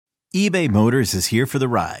eBay Motors is here for the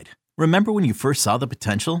ride. Remember when you first saw the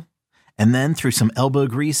potential? And then through some elbow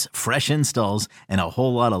grease, fresh installs, and a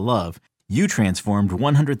whole lot of love, you transformed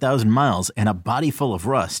 100,000 miles and a body full of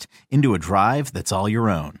rust into a drive that's all your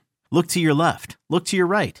own. Look to your left. Look to your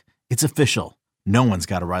right. It's official. No one's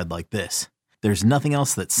got a ride like this. There's nothing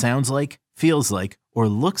else that sounds like, feels like, or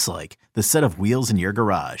looks like the set of wheels in your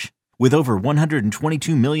garage. With over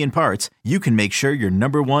 122 million parts, you can make sure your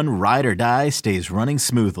number one ride or die stays running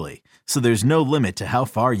smoothly. So there's no limit to how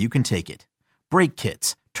far you can take it. Brake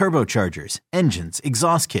kits, turbochargers, engines,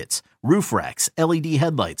 exhaust kits, roof racks, LED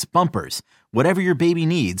headlights, bumpers, whatever your baby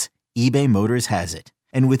needs, eBay Motors has it.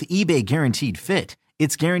 And with eBay Guaranteed Fit,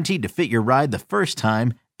 it's guaranteed to fit your ride the first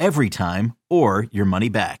time, every time, or your money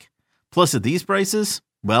back. Plus at these prices,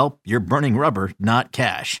 well, you're burning rubber, not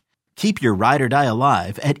cash. Keep your ride or die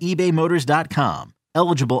alive at ebaymotors.com.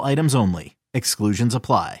 Eligible items only. Exclusions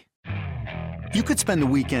apply. You could spend the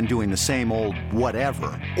weekend doing the same old whatever,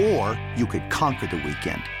 or you could conquer the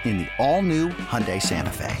weekend in the all-new Hyundai Santa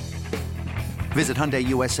Fe. Visit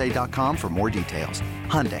HyundaiUSA.com for more details.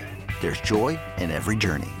 Hyundai, there's joy in every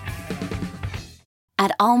journey.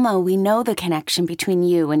 At Alma, we know the connection between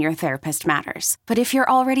you and your therapist matters. But if you're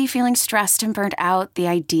already feeling stressed and burnt out, the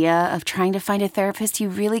idea of trying to find a therapist you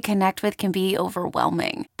really connect with can be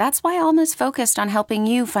overwhelming. That's why Alma's focused on helping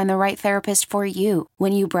you find the right therapist for you.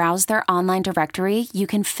 When you browse their online directory, you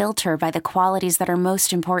can filter by the qualities that are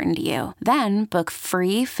most important to you. Then book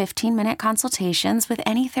free 15-minute consultations with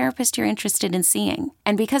any therapist you're interested in seeing.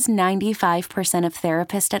 And because 95% of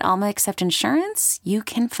therapists at Alma accept insurance, you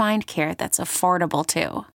can find care that's affordable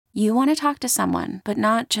too. You want to talk to someone, but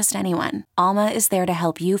not just anyone. Alma is there to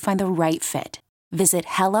help you find the right fit. Visit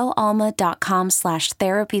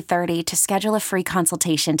helloalma.com/therapy30 to schedule a free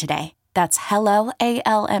consultation today. That's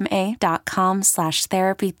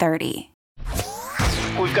helloalma.com/therapy30.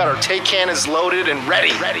 We've got our take cannons loaded and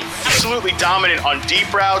ready. Absolutely dominant on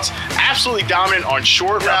deep routes. Absolutely dominant on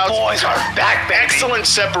short routes. Boys are back, baby. Excellent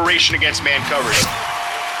separation against man coverage.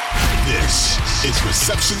 This is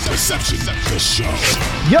Reception, the show.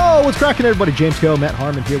 Yo, what's cracking, everybody? James Koh, Matt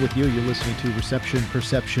Harmon here with you. You're listening to Reception,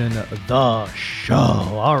 the show.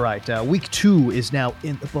 All right, week 2 is now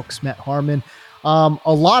in the books, Matt Harmon. A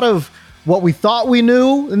lot of what we thought we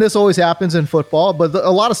knew, and this always happens in football, but a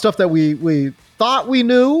lot of stuff that we thought we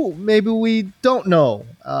knew, maybe we don't know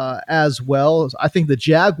as well. I think the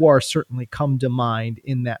Jaguars certainly come to mind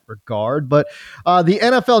in that regard, but the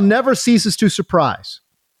NFL never ceases to surprise.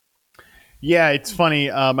 Yeah, it's funny.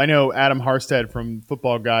 I know Adam Harstead from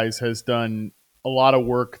Football Guys has done a lot of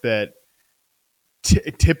work that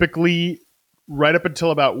typically right up until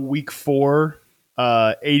about week 4,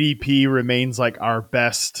 ADP remains like our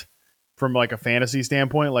best from like a fantasy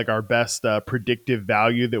standpoint, like our best predictive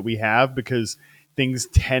value that we have, because things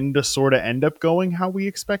tend to sort of end up going how we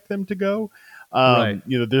expect them to go. Right.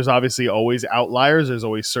 You know, there's obviously always outliers. There's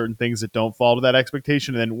always certain things that don't fall to that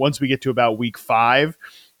expectation. And then once we get to about week 5,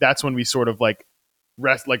 that's when we sort of like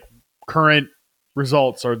rest, like current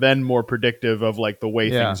results are then more predictive of like the way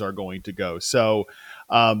things are going to go. So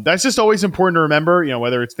that's just always important to remember, you know,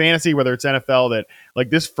 whether it's fantasy, whether it's NFL, that like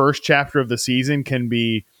this first chapter of the season can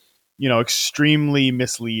be, you know, extremely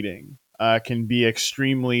misleading, can be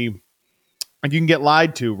extremely, like you can get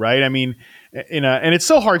lied to, right? I mean, and it's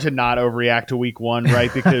so hard to not overreact to week 1,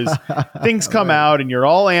 right? Because things come out and you're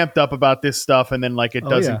all amped up about this stuff, and then like it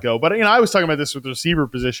doesn't go. But you know, I was talking about this with the receiver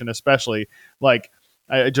position, especially. Like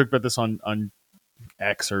I joked about this on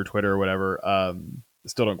X or Twitter or whatever.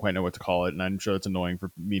 Still don't quite know what to call it, and I'm sure it's annoying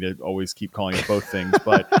for me to always keep calling it both things.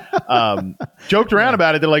 But joked around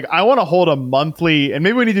about it. They're like, I want to hold a monthly, and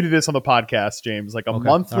maybe we need to do this on the podcast, James, like a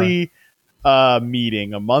monthly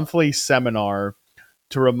meeting, a monthly seminar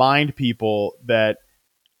to remind people that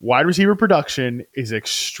wide receiver production is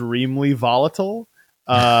extremely volatile,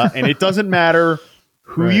 and it doesn't matter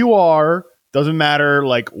who you are, doesn't matter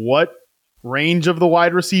like what range of the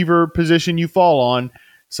wide receiver position you fall on.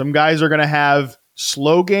 Some guys are going to have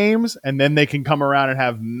slow games, and then they can come around and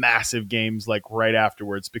have massive games like right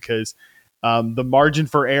afterwards, because the margin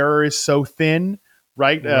for error is so thin.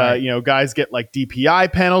 Right. You know, guys get like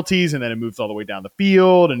DPI penalties and then it moves all the way down the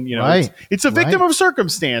field. And, you know, it's a victim of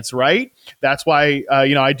circumstance. Right. That's why,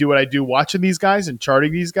 you know, I do what I do watching these guys and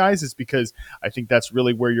charting these guys, is because I think that's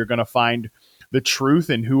really where you're going to find the truth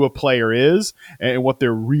in who a player is and what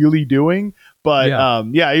they're really doing. But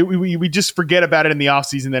we just forget about it in the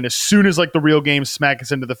offseason. Then as soon as like the real game smack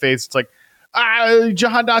us into the face, it's like,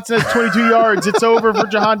 Jahan Dotson has 22 yards. It's over for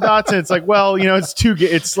Jahan Dotson. It's like, well,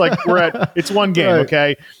 it's like it's one game, Right.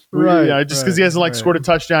 okay? Right. Just because he hasn't scored a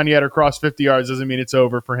touchdown yet or crossed 50 yards doesn't mean it's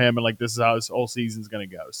over for him. And like this is how his whole season's going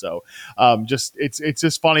to go. So, it's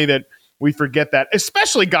just funny that we forget that,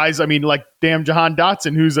 especially guys. I mean, like damn Jahan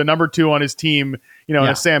Dotson, who's a number 2 on his team, in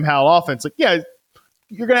a Sam Howell offense. Like, yeah,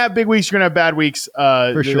 you're going to have big weeks. You're going to have bad weeks.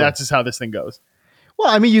 For sure. That's just how this thing goes. Well,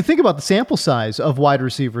 I mean, you think about the sample size of wide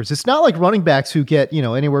receivers. It's not like running backs who get,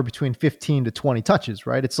 anywhere between 15 to 20 touches,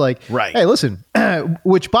 right? It's like, hey, listen,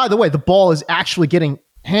 which by the way, the ball is actually getting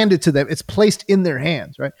handed to them. It's placed in their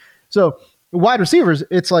hands, right? So wide receivers,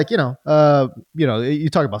 it's like, you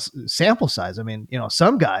talk about sample size. I mean,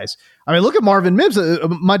 some guys, look at Marvin Mims.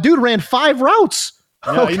 My dude ran 5 routes.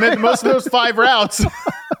 Yeah, he made most of those 5 routes.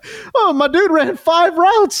 Oh, my dude ran 5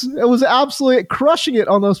 routes. It was absolutely crushing it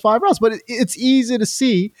on those 5 routes. But it's easy to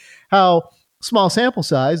see how small sample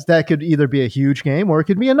size that could either be a huge game or it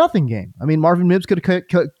could be a nothing game. I mean, Marvin Mims could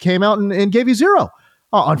have came out and gave you 0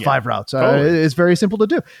 on 5 routes. Totally. It's very simple to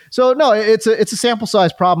do. So no, it's a sample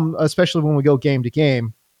size problem, especially when we go game to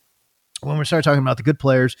game. When we start talking about the good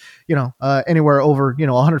players, anywhere over,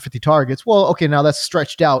 150 targets. Well, okay, now that's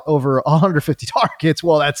stretched out over 150 targets.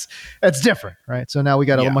 Well, that's different, right? So now we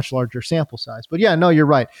got a much larger sample size. But yeah, no, you're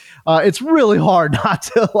right. It's really hard not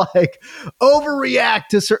to overreact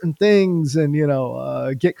to certain things and,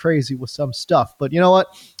 get crazy with some stuff. But you know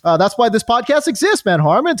what? That's why this podcast exists, man,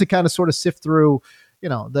 Harmon, to kind of sort of sift through,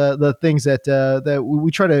 the things that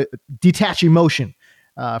we try to detach emotion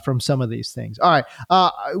from some of these things. All right.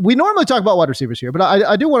 We normally talk about wide receivers here, but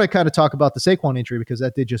I do want to kind of talk about the Saquon injury because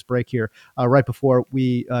that did just break here right before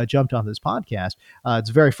we jumped on this podcast.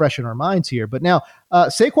 It's very fresh in our minds here. But now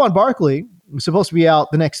Saquon Barkley was supposed to be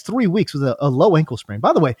out the next 3 weeks with a low ankle sprain.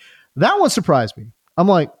 By the way, that one surprised me. I'm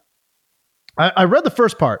like, I read the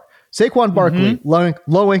first part. Saquon Barkley,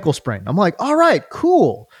 low ankle sprain. I'm like, all right,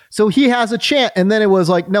 cool. So he has a chance. And then it was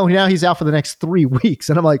like, no, now he's out for the next 3 weeks.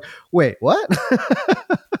 And I'm like, wait, what?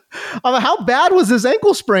 I'm like, how bad was this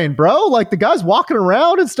ankle sprain, bro? Like the guy's walking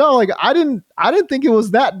around and stuff. Like I didn't think it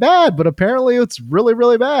was that bad, but apparently it's really,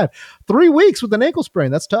 really bad. 3 weeks with an ankle sprain.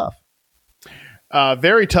 That's tough.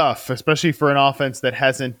 Very tough, especially for an offense that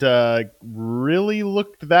hasn't really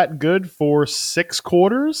looked that good for 6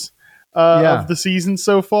 quarters. Of the season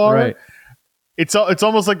so far. Right. It's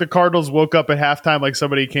almost like the Cardinals woke up at halftime, like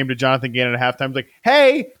somebody came to Jonathan Gannon at halftime, like,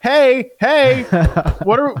 hey,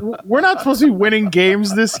 we're not supposed to be winning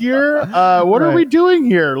games this year. What are we doing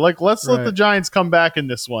here? Like, let's let the Giants come back in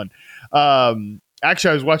this one.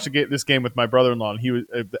 Actually, I was watching this game with my brother-in-law, and he was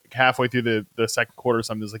halfway through the second quarter or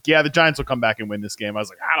something. He was like, yeah, the Giants will come back and win this game. I was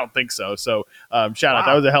like, I don't think so. So shout out.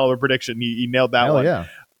 That was a hell of a prediction. He nailed that one. Yeah.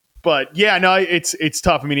 But yeah, no, it's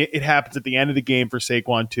tough. I mean, it happens at the end of the game for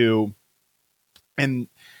Saquon too. And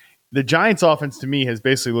the Giants offense to me has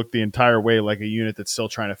basically looked the entire way like a unit that's still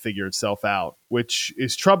trying to figure itself out, which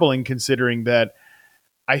is troubling considering that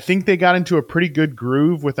I think they got into a pretty good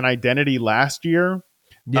groove with an identity last year.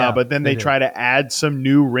 Yeah, but then they try to add some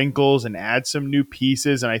new wrinkles and add some new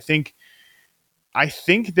pieces. And I think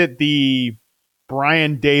that the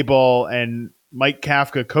Brian Daboll and Mike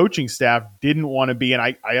Kafka coaching staff didn't want to be, and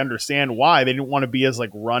I understand why, they didn't want to be as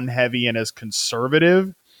run heavy and as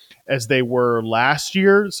conservative as they were last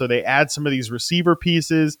year. So they add some of these receiver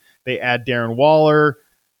pieces. They add Darren Waller.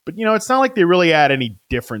 But, it's not like they really add any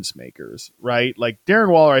difference makers, right? Like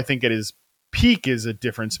Darren Waller, I think at his peak is a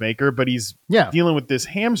difference maker, but he's dealing with this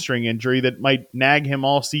hamstring injury that might nag him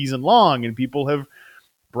all season long. And people have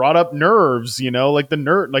brought up nerves,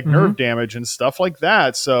 nerve damage and stuff like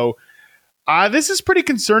that. So this is pretty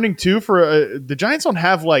concerning too for the Giants don't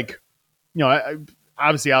have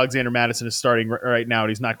obviously Alexander Mattison is starting right now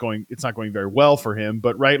and it's not going very well for him,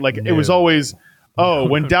 but it was always,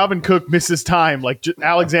 when Dalvin Cook misses time,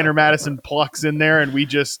 Alexander Mattison plucks in there and we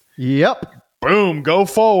just, boom, go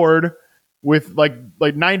forward with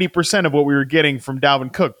 90% of what we were getting from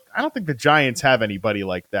Dalvin Cook. I don't think the Giants have anybody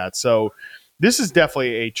like that. So this is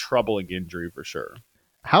definitely a troubling injury for sure.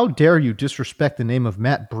 How dare you disrespect the name of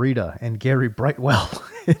Matt Breida and Gary Brightwell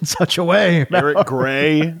in such a way? Eric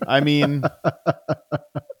Gray. I mean, no,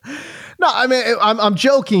 I mean, I'm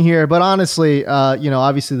joking here, but honestly,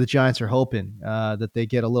 obviously the Giants are hoping that they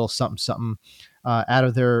get a little something out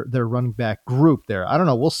of their running back group there. I don't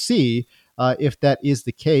know. We'll see if that is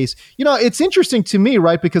the case. It's interesting to me,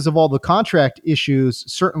 right? Because of all the contract issues,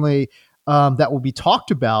 certainly that will be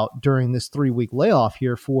talked about during this 3-week layoff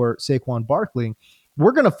here for Saquon Barkley.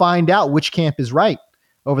 We're going to find out which camp is right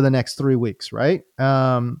over the next 3 weeks, right?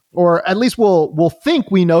 Or at least we'll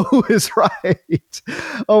think we know who is right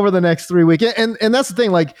over the next 3 weeks. And that's the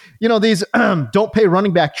thing, like, these don't pay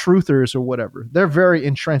running back truthers or whatever. They're very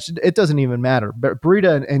entrenched. It doesn't even matter. But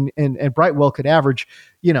Breida and Brightwell could average,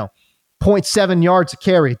 0.7 yards a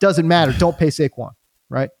carry. It doesn't matter. Don't pay Saquon,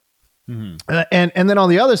 right? Mm-hmm. And then on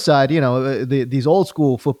the other side, these old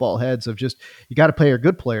school football heads of just, you got to pay your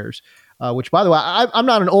good players. Which, by the way, I'm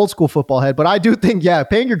not an old school football head, but I do think,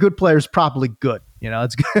 paying your good players is probably good.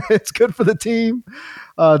 It's good. It's good for the team.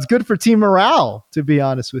 It's good for team morale, to be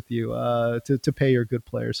honest with you, to pay your good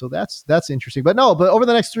players. So that's interesting. But over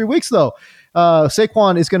the next 3 weeks, though,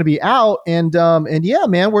 Saquon is going to be out, and yeah,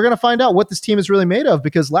 man, we're going to find out what this team is really made of.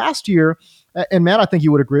 Because last year, and Matt, I think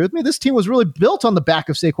you would agree with me, this team was really built on the back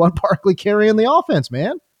of Saquon Barkley carrying the offense,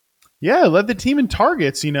 man. Yeah, led the team in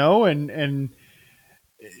targets, and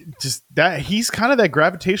just that he's kind of that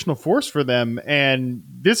gravitational force for them. And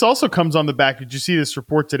this also comes on the back. Did you see this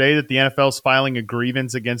report today that the NFL is filing a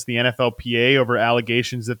grievance against the NFLPA over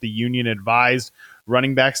allegations that the union advised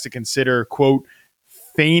running backs to consider, quote,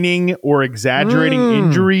 feigning or exaggerating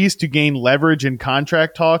injuries to gain leverage in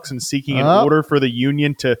contract talks, and seeking an order for the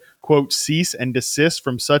union to, quote, cease and desist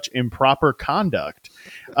from such improper conduct.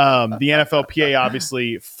 The NFLPA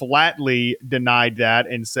obviously flatly denied that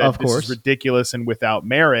and said this is ridiculous and without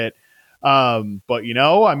merit. But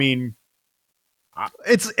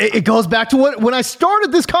it goes back to when I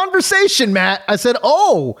started this conversation, Matt. I said,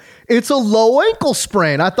 it's a low ankle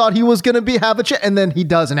sprain. I thought he was going to have a chance, and then he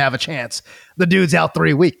doesn't have a chance. The dude's out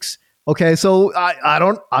 3 weeks. Okay, so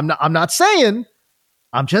I'm not saying.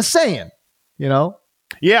 I'm just saying.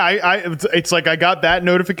 Yeah, it's like I got that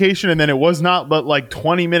notification, and then it was not but like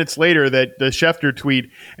 20 minutes later that the Schefter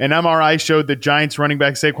tweet, an MRI showed that Giants running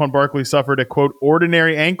back Saquon Barkley suffered a, quote,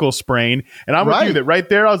 ordinary ankle sprain. And I'm with you that right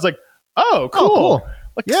there, I was like, oh, cool.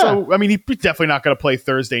 Like, yeah. So, he's definitely not going to play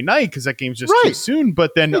Thursday night because that game's just too soon.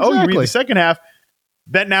 But then, you read the second half,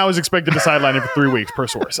 that now is expected to sideline him for 3 weeks per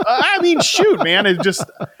source. Shoot, man. It just,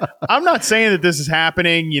 I'm not saying that this is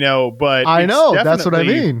happening, but I know that's what I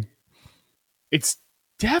mean. It's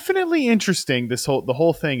definitely interesting. The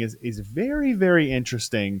whole thing is very, very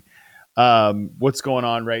interesting. What's going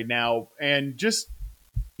on right now. And just,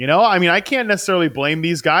 I can't necessarily blame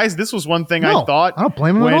these guys. This was one thing I thought. I don't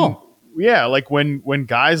blame them at all. Yeah, like when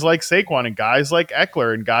guys like Saquon and guys like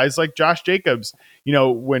Eckler and guys like Josh Jacobs,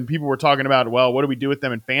 when people were talking about, well, what do we do with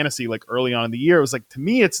them in fantasy, like early on in the year, it was like, to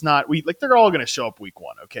me, it's not, they're all going to show up week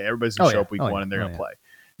one. Okay. Everybody's going to show up week one and they're going to play.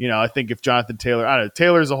 I think if Jonathan Taylor, I don't know,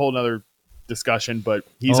 Taylor's a whole nother discussion, but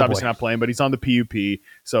he's obviously not playing, but he's on the PUP.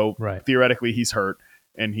 So theoretically he's hurt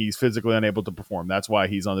and he's physically unable to perform. That's why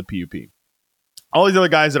he's on the PUP. All these other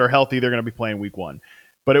guys that are healthy, they're going to be playing week one.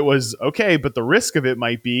 But it was okay. But the risk of it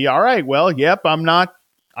might be, all right, well, yep, I'm not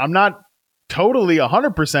totally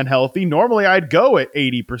 100% healthy. Normally I'd go at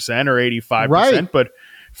 80% or 85%. Right. But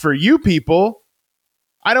for you people,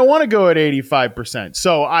 I don't want to go at 85%.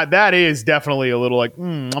 So that is definitely a little like,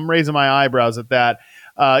 I'm raising my eyebrows at that.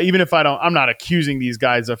 Even if I'm not accusing these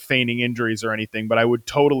guys of feigning injuries or anything, but I would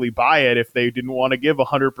totally buy it if they didn't want to give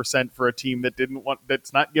 100% for a team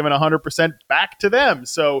that's not giving 100% back to them.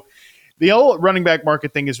 So the whole running back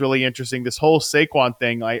market thing is really interesting. This whole Saquon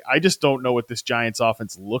thing, I just don't know what this Giants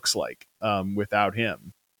offense looks like without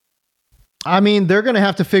him. They're going to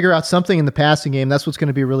have to figure out something in the passing game. That's what's going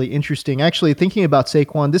to be really interesting. Actually, thinking about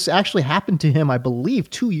Saquon, this actually happened to him, I believe,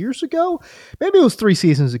 2 years ago. Maybe it was 3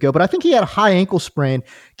 seasons ago, but I think he had a high ankle sprain,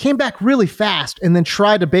 came back really fast, and then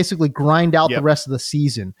tried to basically grind out the rest of the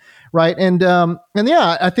season, right? And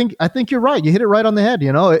yeah, I think you're right. You hit it right on the head.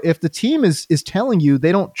 If the team is telling you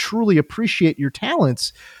they don't truly appreciate your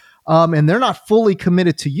talents, and they're not fully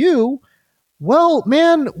committed to you, well,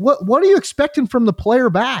 man, what are you expecting from the player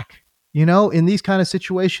back? In these kind of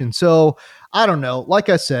situations. So I don't know. Like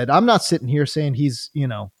I said, I'm not sitting here saying he's,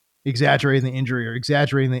 exaggerating the injury or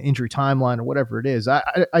exaggerating the injury timeline or whatever it is.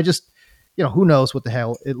 I just, who knows what the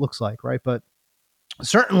hell it looks like. Right. But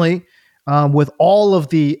certainly with all of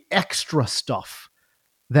the extra stuff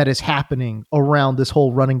that is happening around this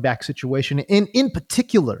whole running back situation, and in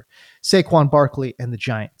particular, Saquon Barkley and the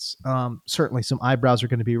Giants. Certainly some eyebrows are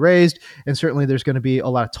going to be raised, and certainly there's going to be a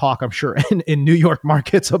lot of talk, I'm sure, in New York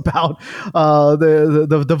markets about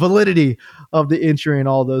the validity of the injury and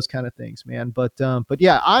all those kind of things, man. But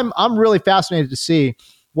yeah, I'm really fascinated to see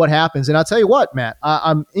what happens. And I'll tell you what, Matt,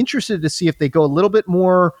 I'm interested to see if they go a little bit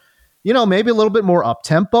more, maybe a little bit more up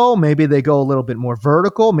tempo. Maybe they go a little bit more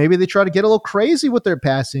vertical. Maybe they try to get a little crazy with their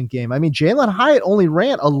passing game. Jalen Hyatt only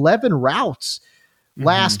ran 11 routes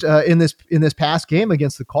last in this past game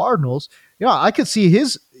against the Cardinals. I could see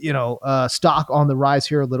his stock on the rise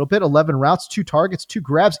here a little bit. 11 routes, 2 targets, 2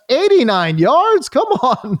 grabs, 89 yards. Come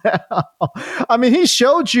on now. I mean, he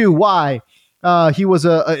showed you why he was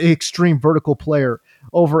a extreme vertical player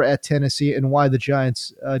over at Tennessee and why the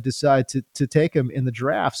Giants decide to take him in the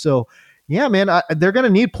draft. So, yeah, man, they're going to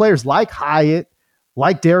need players like Hyatt,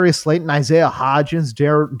 like Darius Slayton, Isaiah Hodgins,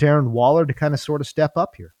 Darren Waller to kind of sort of step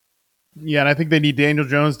up here. Yeah, and I think they need Daniel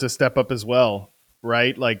Jones to step up as well,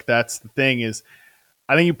 right? Like, that's the thing is,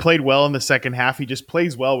 I think he played well in the second half. He just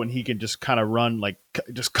plays well when he can just kind of run, like,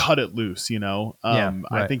 just cut it loose, Right.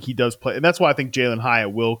 I think he does play. And that's why I think Jalen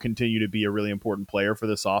Hyatt will continue to be a really important player for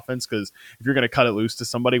this offense, because if you're going to cut it loose to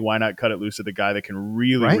somebody, why not cut it loose to the guy that can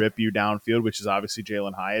really rip you downfield, which is obviously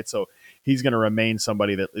Jalen Hyatt. So he's going to remain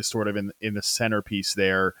somebody that is sort of in the centerpiece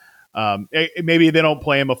there. Maybe they don't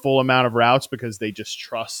play him a full amount of routes because they just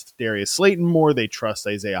trust Darius Slayton more. They trust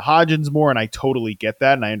Isaiah Hodgins more. And I totally get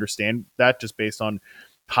that. And I understand that just based on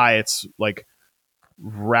Hyatt's like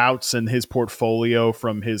routes and his portfolio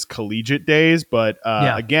from his collegiate days. But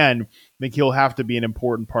again, I think he'll have to be an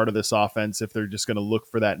important part of this offense if they're just going to look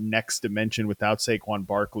for that next dimension without Saquon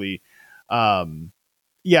Barkley.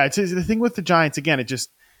 It's the thing with the Giants. Again,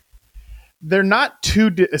 they're not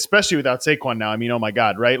especially without Saquon now. I mean, oh my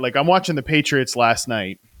God, right? Like, I'm watching the Patriots last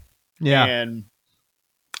night. Yeah. And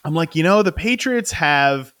I'm like, the Patriots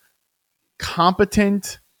have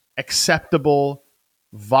competent, acceptable,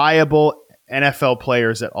 viable NFL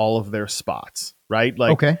players at all of their spots, right?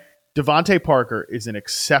 Like, okay. Devontae Parker is an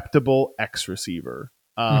acceptable X receiver.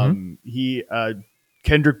 Kendrick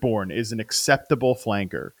Bourne is an acceptable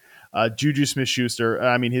flanker. Juju Smith-Schuster,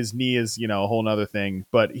 I mean, his knee is, a whole nother thing,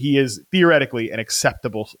 but he is theoretically an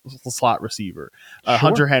acceptable slot receiver. Sure.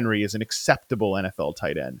 Hunter Henry is an acceptable NFL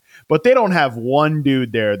tight end, but they don't have one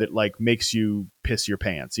dude there that like makes you piss your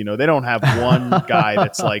pants. They don't have one guy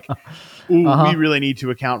that's like, ooh, we really need to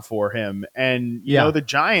account for him. And, the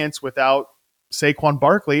Giants without Saquon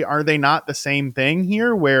Barkley, are they not the same thing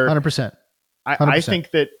here where 100%. I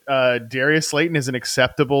think that Darius Slayton is an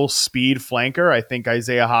acceptable speed flanker. I think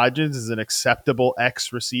Isaiah Hodgins is an acceptable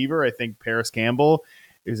X receiver. I think Paris Campbell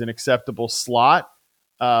is an acceptable slot.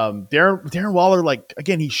 Darren Waller, like,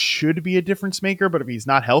 again, he should be a difference maker, but if he's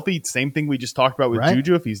not healthy, same thing we just talked about with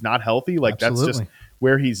Juju. If he's not healthy, like, Absolutely. That's just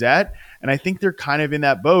where he's at. And I think they're kind of in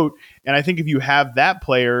that boat. And I think if you have that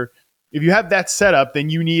player, if you have that setup,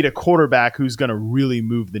 then you need a quarterback who's going to really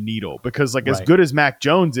move the needle, because like as good as Mac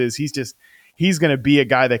Jones is, he's going to be a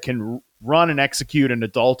guy that can run and execute an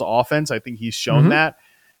adult offense. I think he's shown that.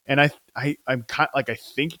 And I'm kind of like, I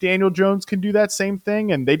think Daniel Jones can do that same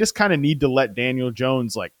thing. And they just kind of need to let Daniel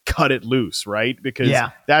Jones like cut it loose. Right. Because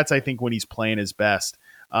that's, I think, when he's playing his best.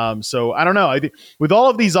 So I don't know. I think with all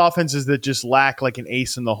of these offenses that just lack like an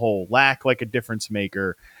ace in the hole, lack like a difference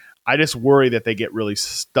maker, I just worry that they get really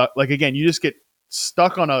stuck. Like, again, you just get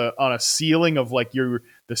stuck on a ceiling of like you're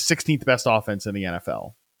the 16th best offense in the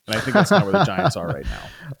NFL. And I think that's kind of where the Giants are right now.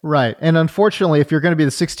 Right. And unfortunately, if you're going to be the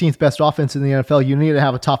 16th best offense in the NFL, you need to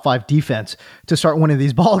have a top 5 defense to start winning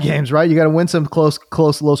these ball games, right? You got to win some close,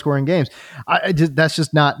 low scoring games. That's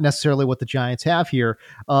just not necessarily what the Giants have here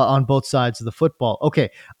on both sides of the football. Okay.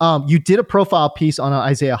 You did a profile piece on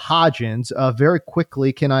Isaiah Hodgins. Very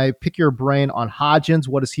quickly, can I pick your brain on Hodgins?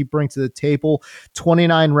 What does he bring to the table?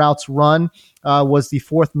 29 routes run. Was the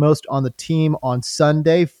 4th most on the team on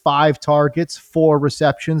Sunday. 5 targets, 4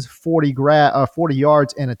 receptions, 40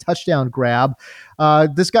 yards, and a touchdown grab.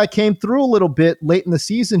 This guy came through a little bit late in the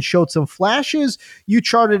season, showed some flashes. You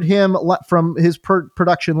charted him from his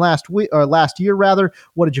production last year.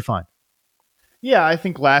 What did you find? Yeah, I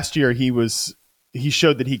think last year he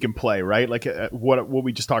showed that he can play, right? Like what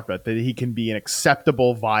we just talked about, that he can be an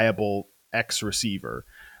acceptable, viable X receiver.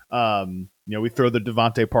 We throw the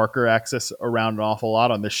Devontae Parker axis around an awful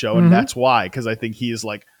lot on this show, and that's why, because I think he is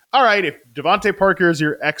like, all right, if Devontae Parker is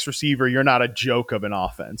your X receiver, you're not a joke of an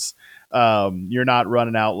offense. You're not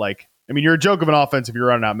running out like, I mean, you're a joke of an offense if you're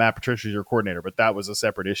running out Matt Patricia as your coordinator, but that was a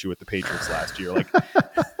separate issue with the Patriots last year. Like,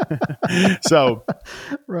 so,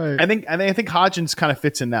 right. I think Hodgins kind of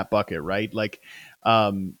fits in that bucket, right? Like,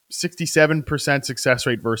 67% success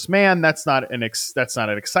rate versus man. That's not an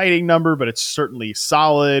exciting number, but it's certainly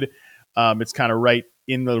solid. It's kind of right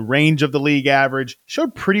in the range of the league average.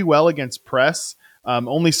 Showed pretty well against press.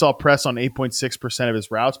 Only saw press on 8.6% of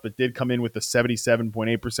his routes, but did come in with a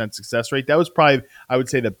 77.8% success rate. That was probably, I would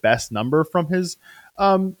say, the best number from his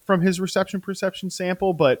reception perception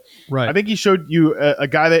sample. But I think he showed you a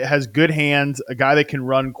guy that has good hands, a guy that can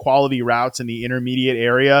run quality routes in the intermediate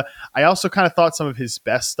area. I also kind of thought some of his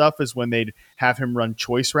best stuff is when they'd have him run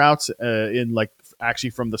choice routes in like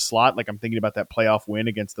actually from the slot. Like, I'm thinking about that playoff win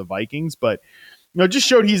against the Vikings, but just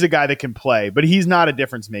showed he's a guy that can play, but he's not a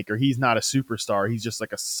difference maker. He's not a superstar. He's just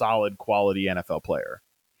like a solid quality NFL player.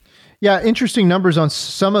 Yeah, interesting numbers on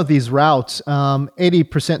some of these routes.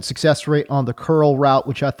 80% success rate on the curl route,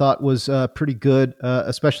 which I thought was pretty good,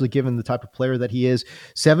 especially given the type of player that he is.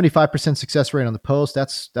 75% success rate on the post.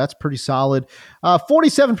 That's pretty solid.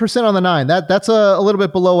 47% on the 9. That's a little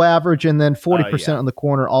bit below average, and then 40% on the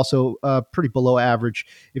corner, also pretty below average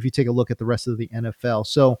if you take a look at the rest of the NFL.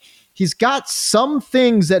 So he's got some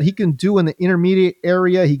things that he can do in the intermediate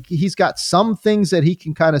area. He's got some things that he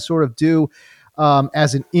can kind of sort of do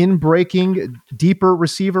as an in-breaking deeper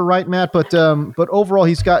receiver, right, Matt? But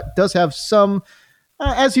overall, does have some,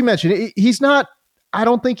 as you mentioned, he's not. I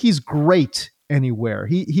don't think he's great anywhere.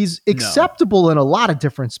 He's acceptable in a lot of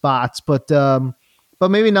different spots, but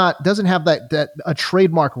maybe not. Doesn't have that a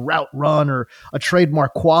trademark route run or a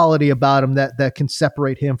trademark quality about him that can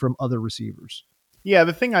separate him from other receivers. Yeah,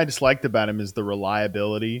 the thing I just liked about him is the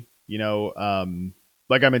reliability.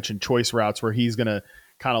 Like I mentioned, choice routes where he's gonna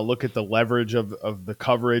kind of look at the leverage of the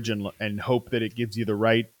coverage and hope that it gives you the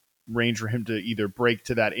right range for him to either break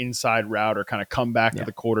to that inside route or kind of come back to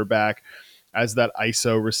the quarterback as that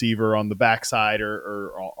ISO receiver on the backside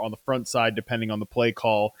or on the front side, depending on the play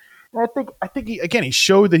call. And I think he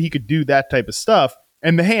showed that he could do that type of stuff.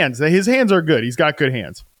 And his hands are good. He's got good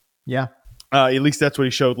hands. Yeah. At least that's what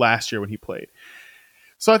he showed last year when he played.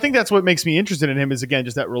 So I think that's what makes me interested in him is, again,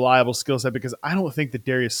 just that reliable skill set, because I don't think that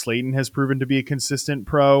Darius Slayton has proven to be a consistent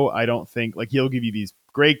pro. I don't think he'll give you these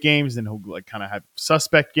great games and he'll kind of have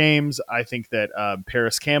suspect games. I think that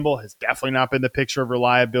Paris Campbell has definitely not been the picture of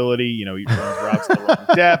reliability. He runs routes to the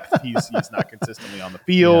wrong depth. He's not consistently on the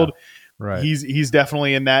field. Yeah, right. He's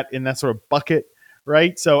definitely in that sort of bucket,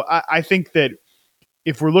 right? So I think that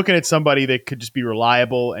if we're looking at somebody that could just be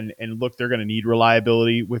reliable and look, they're going to need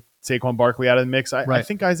reliability with Saquon Barkley out of the mix. I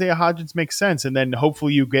think Isaiah Hodgins makes sense. And then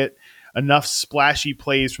hopefully you get enough splashy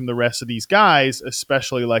plays from the rest of these guys,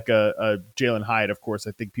 especially like a Jalen Hyatt, of course,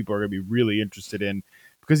 I think people are going to be really interested in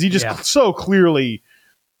because he just so clearly,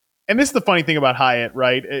 and this is the funny thing about Hyatt,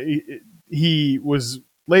 right? He was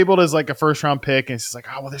labeled as like a first round pick and it's just like,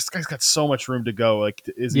 oh, well, this guy's got so much room to go. Like,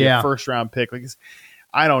 is he a first round pick? Like,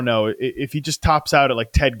 I don't know. If he just tops out at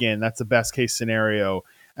like Ted Ginn, that's the best case scenario.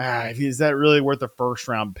 Is that really worth a first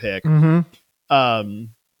round pick? Mm-hmm.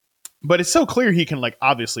 But it's so clear he can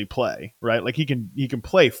obviously play, right? Like he can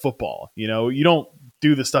play football. You don't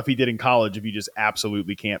do the stuff he did in college if you just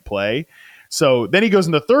absolutely can't play. So then he goes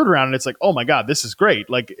in the third round and it's like, oh my God, this is great.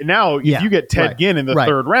 Like now if you get Ted Ginn in the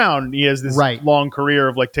third round, he has this long career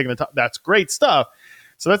of taking the top. That's great stuff.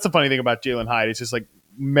 So that's the funny thing about Jalen Hyatt. It's just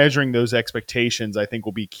measuring those expectations, I think,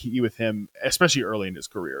 will be key with him, especially early in his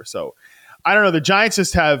career. So I don't know. The Giants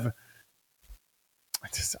just have,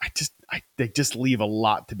 they just leave a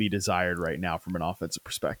lot to be desired right now from an offensive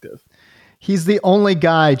perspective. He's the only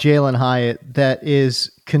guy, Jalen Hyatt, that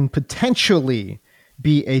can potentially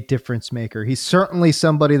be a difference maker. He's certainly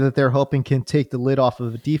somebody that they're hoping can take the lid off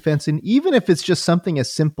of a defense. And even if it's just something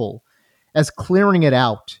as simple as clearing it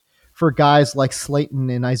out for guys like Slayton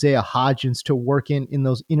and Isaiah Hodgins to work in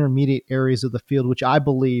those intermediate areas of the field, which I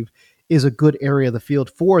believe is a good area of the field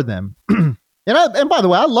for them. And by the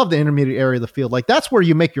way, I love the intermediate area of the field. That's where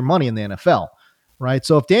you make your money in the NFL, right?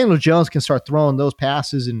 So if Daniel Jones can start throwing those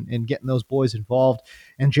passes and getting those boys involved,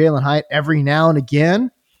 and Jalen Hyatt every now and again,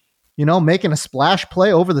 making a splash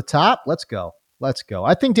play over the top, let's go.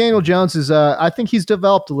 I think Daniel Jones is, I think he's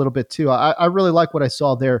developed a little bit too. I really like what I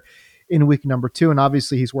saw there in week number 2. And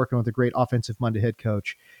obviously he's working with a great offensive Monday head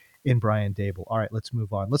coach in Brian Daboll. All right, let's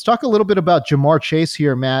move on. Let's talk a little bit about Ja'Marr Chase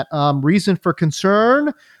here, Matt. Reason for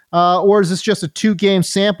concern, or is this just a 2-game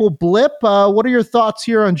sample blip? What are your thoughts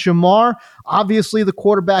here on Ja'Marr? Obviously the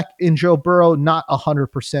quarterback in Joe Burrow, not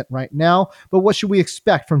 100% right now, but what should we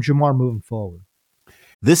expect from Ja'Marr moving forward?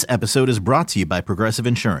 This episode is brought to you by Progressive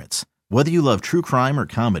Insurance. Whether you love true crime or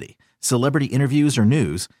comedy, celebrity interviews or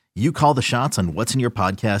news, you call the shots on what's in your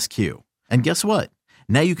podcast queue. And guess what?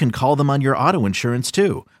 Now you can call them on your auto insurance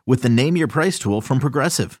too with the Name Your Price tool from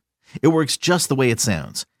Progressive. It works just the way it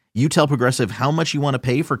sounds. You tell Progressive how much you want to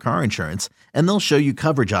pay for car insurance, and they'll show you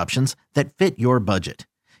coverage options that fit your budget.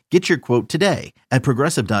 Get your quote today at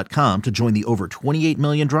Progressive.com to join the over 28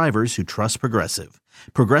 million drivers who trust Progressive.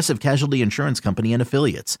 Progressive Casualty Insurance Company and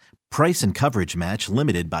Affiliates. Price and coverage match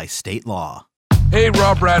limited by state law. Hey,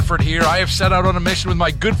 Rob Bradford here. I have set out on a mission with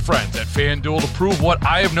my good friends at FanDuel to prove what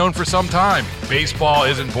I have known for some time. Baseball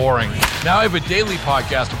isn't boring. Now I have a daily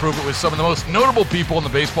podcast to prove it with some of the most notable people in the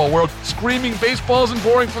baseball world, screaming baseball isn't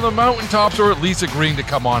boring from the mountaintops, or at least agreeing to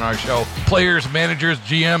come on our show. Players, managers,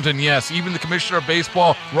 GMs, and yes, even the commissioner of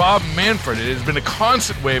baseball, Rob Manfred. It has been a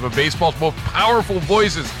constant wave of baseball's most powerful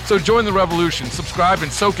voices. So join the revolution. Subscribe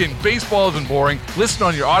and soak in Baseball Isn't Boring. Listen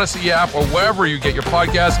on your Odyssey app or wherever you get your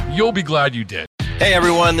podcasts. You'll be glad you did. Hey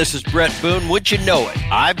everyone, this is Brett Boone. Would you know it?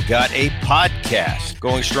 I've got a podcast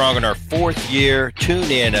going strong in our 4th year.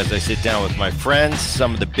 Tune in as I sit down with my friends,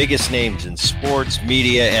 some of the biggest names in sports,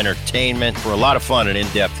 media, entertainment, for a lot of fun and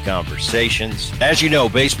in-depth conversations. As you know,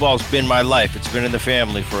 baseball's been my life. It's been in the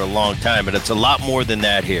family for a long time, but it's a lot more than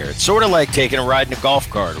that here. It's sort of like taking a ride in a golf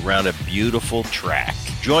cart around a beautiful track.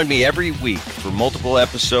 Join me every week for multiple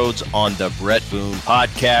episodes on the Brett Boone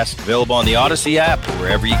Podcast, available on the Odyssey app or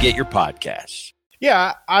wherever you get your podcasts.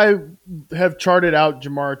 Yeah, I have charted out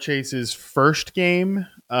Ja'Marr Chase's first game.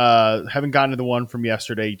 Haven't gotten to the one from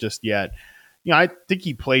yesterday just yet. You know, I think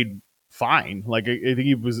he played fine. Like, I think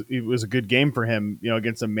it was a good game for him, you know,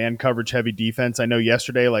 against a man coverage heavy defense. I know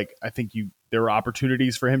yesterday, like, I think there were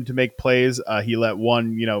opportunities for him to make plays. He let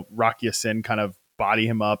one, you know, Rocky Sin kind of body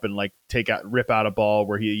him up and like rip out a ball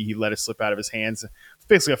where he let it slip out of his hands. It's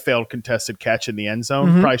basically a failed contested catch in the end zone.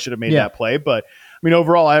 Mm-hmm. Probably should have made that play, but I mean,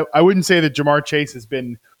 overall, I wouldn't say that Ja'Marr Chase has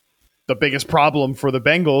been the biggest problem for the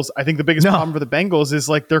Bengals. I think the biggest problem for the Bengals is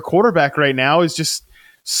like their quarterback right now is just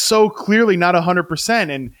so clearly not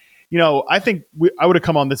 100%. And, you know, I think I would have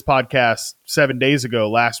come on this podcast 7 days ago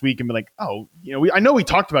last week and be like, oh, you know, I know we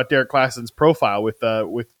talked about Derek Klassen's profile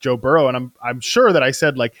with Joe Burrow, and I'm sure that I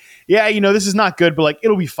said like, yeah, you know, this is not good, but like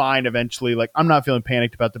it'll be fine eventually. Like, I'm not feeling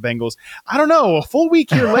panicked about the Bengals. I don't know, a full week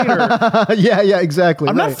here later. yeah, exactly.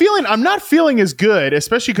 I'm not feeling as good,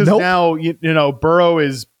 especially because now you know Burrow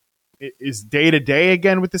is day to day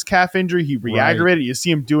again with this calf injury. He re-aggravated. You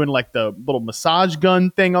see him doing like the little massage gun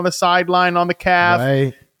thing on the sideline on the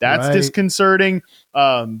calf. That's disconcerting.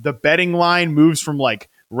 The betting line moves from like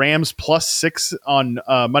Rams +6 on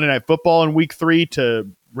Monday Night Football in week 3 to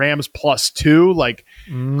Rams +2. Like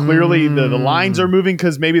clearly the lines are moving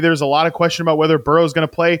because maybe there's a lot of question about whether Burrow's going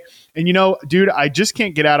to play. And, you know, dude, I just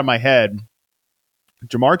can't get out of my head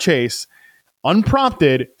Ja'Marr Chase,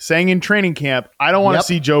 unprompted, saying in training camp, I don't want to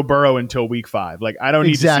see Joe Burrow until week 5. Like, I don't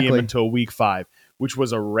need to see him until week 5, which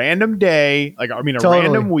was a random day. Like, I mean, a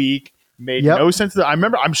random week. Made no sense.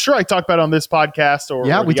 I'm sure I talked about it on this podcast or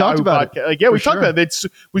we talked about it. Like, we talked about it.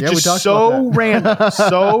 It was just so random,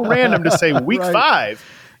 so random to say week 5,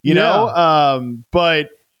 you know? But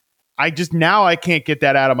I can't get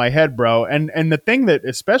that out of my head, bro. And the thing that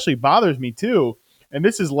especially bothers me too, and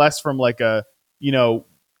this is less from like a, you know,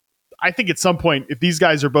 I think at some point, if these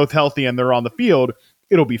guys are both healthy and they're on the field,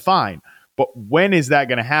 it'll be fine. But when is that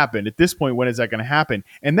going to happen? At this point, when is that going to happen?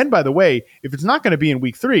 And then, by the way, if it's not going to be in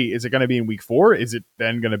week 3, is it going to be in week 4? Is it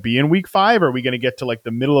then going to be in week 5? Are we going to get to like the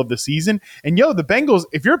middle of the season? And the Bengals,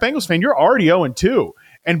 if you're a Bengals fan, you're already 0-2.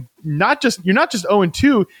 And you're not just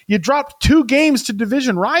 0-2, you dropped 2 games to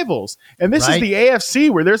division rivals. And this is the AFC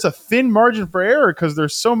where there's a thin margin for error because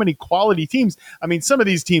there's so many quality teams. I mean, some of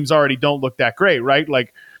these teams already don't look that great, right?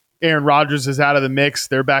 Like, Aaron Rodgers is out of the mix.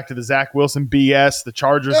 They're back to the Zach Wilson BS. The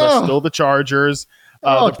Chargers are still the Chargers.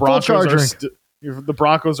 The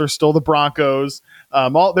Broncos are still the Broncos.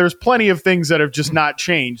 There's plenty of things that have just not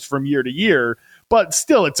changed from year to year, but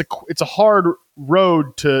still, it's a hard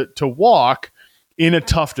road to walk in a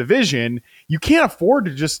tough division. You can't afford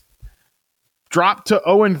to just drop to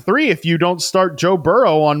 0-3 if you don't start Joe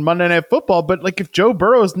Burrow on Monday Night Football. But like, if Joe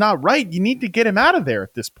Burrow is not right, you need to get him out of there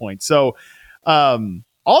at this point. So,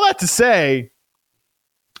 all that to say,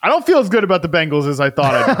 I don't feel as good about the Bengals as I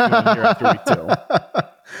thought I'd be feeling here after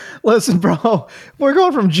week 2. Listen, bro, if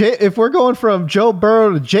we're going from Joe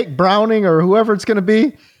Burrow to Jake Browning or whoever it's going to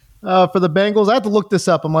be for the Bengals, I have to look this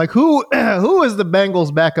up. I'm like, who is the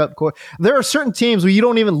Bengals backup? There are certain teams where you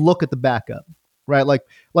don't even look at the backup, right? Like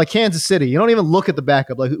Kansas City, you don't even look at the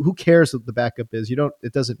backup. Like, who cares what the backup is?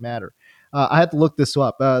 It doesn't matter. I had to look this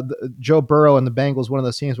up. Joe Burrow and the Bengals, one of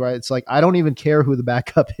those teams where it's like, I don't even care who the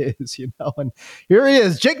backup is, you know? And here he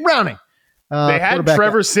is, Jake Browning. They had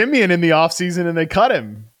Trevor Siemian in the offseason and they cut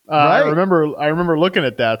him. I remember looking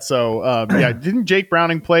at that. So, didn't Jake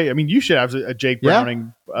Browning play? I mean, you should have a Jake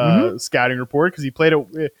Browning scouting report because he played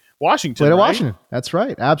at Washington. Washington. That's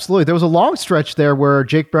right. Absolutely. There was a long stretch there where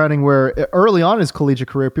Jake Browning, where early on in his collegiate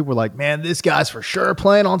career, people were like, man, this guy's for sure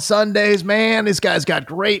playing on Sundays, man. This guy's got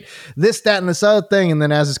great this, that, and this other thing. And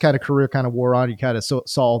then as his kind of career kind of wore on, you kind of saw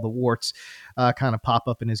all the warts. kind of pop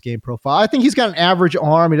up in his game profile. I think he's got an average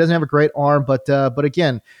arm. He doesn't have a great arm, but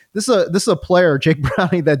again, this is a player, Jake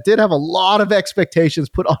Browning, that did have a lot of expectations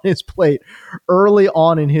put on his plate early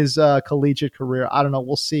on in his collegiate career. I don't know.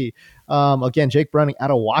 We'll see. Again, Jake Browning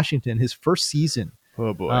out of Washington, his first season.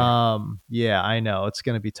 Oh boy. Yeah, I know it's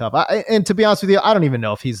going to be tough. And to be honest with you, I don't even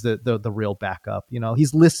know if he's the real backup.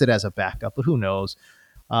 He's listed as a backup, but who knows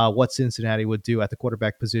what Cincinnati would do at the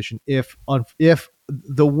quarterback position if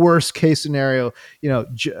the worst case scenario,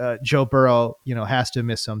 Joe Burrow, has to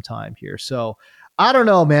miss some time here. So I don't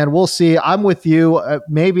know, man. We'll see. I'm with you.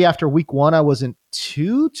 Maybe after week 1, I wasn't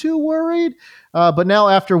too worried, but now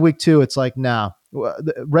after week 2, it's like, nah.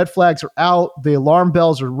 The red flags are out. The alarm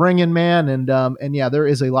bells are ringing, man. And yeah, there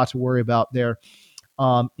is a lot to worry about there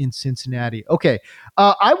in Cincinnati. Okay.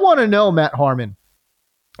 I want to know, Matt Harmon,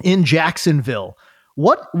 in Jacksonville,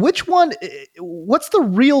 what's the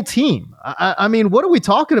real team? I mean, what are we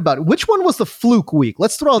talking about? Which one was the fluke week?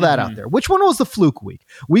 Let's throw that out there. Which one was the fluke week?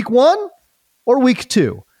 Week 1 or week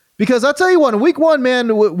 2? Because I'll tell you what, in week 1,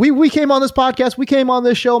 man, we came on this podcast, we came on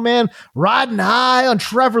this show, man, riding high on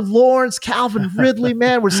Trevor Lawrence, Calvin Ridley,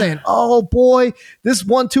 man. We're saying, oh boy, this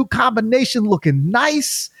 1-2 combination looking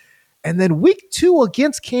nice. And then week 2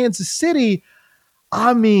 against Kansas City,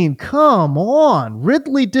 I mean, come on.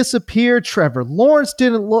 Ridley disappeared. Trevor Lawrence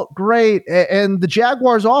didn't look great. And the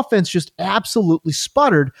Jaguars offense just absolutely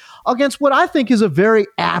sputtered against what I think is a very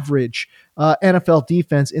average NFL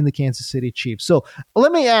defense in the Kansas City Chiefs. So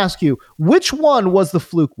let me ask you, which one was the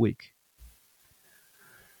fluke week?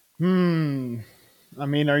 I mean,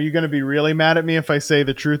 are you going to be really mad at me if I say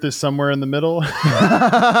the truth is somewhere in the middle? No.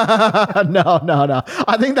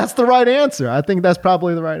 I think that's the right answer. I think that's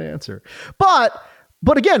probably the right answer.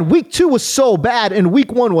 But again, week 2 was so bad and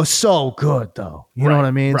week 1 was so good, though. You know what I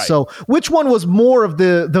mean? Right. So which one was more of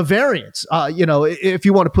the variance, if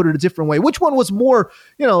you want to put it a different way? Which one was more,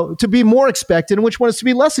 to be more expected and which one is to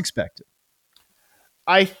be less expected?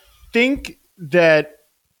 I think that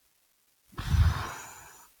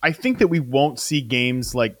we won't see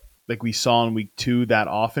games like we saw in week 2 that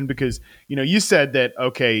often because, you said that,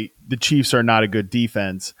 okay, the Chiefs are not a good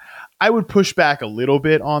defense. I would push back a little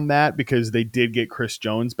bit on that because they did get Chris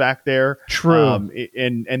Jones back there. True.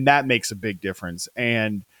 And that makes a big difference.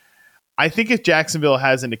 And I think if Jacksonville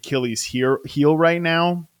has an Achilles heel right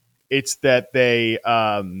now, it's that they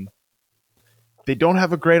don't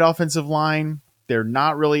have a great offensive line. They're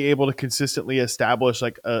not really able to consistently establish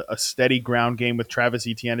like a steady ground game with Travis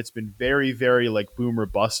Etienne. It's been very, very like boom or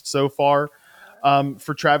bust so far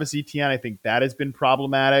for Travis Etienne. I think that has been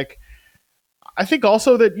problematic. I think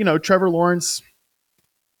also that, Trevor Lawrence,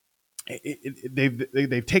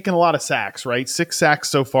 they've taken a lot of sacks, right? 6 sacks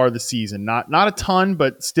so far this season. Not a ton,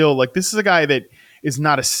 but still, like, this is a guy that is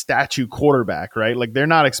not a statue quarterback, right? Like, they're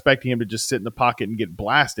not expecting him to just sit in the pocket and get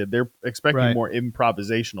blasted. They're expecting more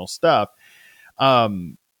improvisational stuff.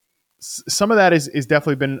 Some of that is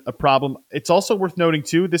definitely been a problem. It's also worth noting,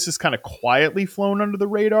 too, this is kind of quietly flown under the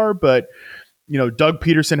radar, but Doug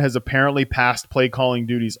Peterson has apparently passed play calling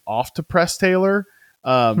duties off to Press Taylor,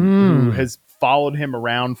 who has followed him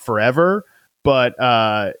around forever, but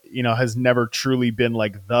has never truly been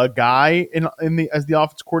like the guy as the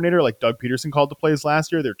offense coordinator. Like Doug Peterson called the plays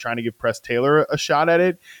last year. They're trying to give Press Taylor a shot at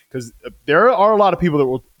it because there are a lot of people that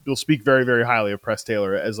will speak very, very highly of Press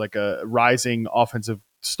Taylor as like a rising offensive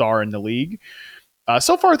star in the league.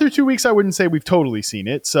 So far through 2 weeks, I wouldn't say we've totally seen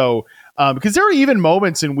it. So, because there were even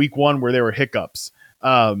moments in week 1 where there were hiccups.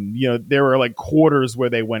 There were like quarters where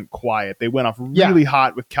they went quiet. They went off really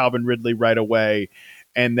hot with Calvin Ridley right away.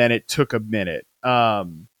 And then it took a minute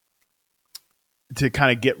to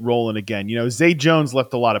kind of get rolling again. Zay Jones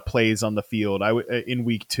left a lot of plays on the field in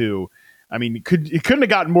week 2. I mean, it couldn't have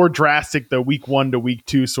gotten more drastic, the week 1 to week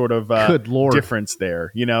 2 sort of difference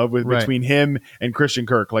there, between him and Christian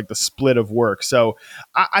Kirk, like the split of work. So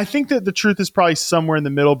I think that the truth is probably somewhere in the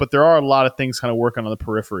middle, but there are a lot of things kind of working on the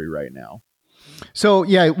periphery right now. So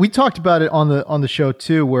yeah, we talked about it on the show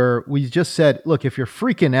too, where we just said, look, if you're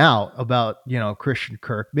freaking out about, Christian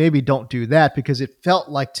Kirk, maybe don't do that, because it felt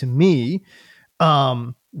like to me,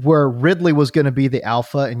 where Ridley was going to be the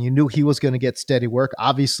alpha and you knew he was going to get steady work.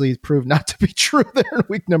 Obviously it proved not to be true there in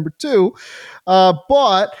week number 2.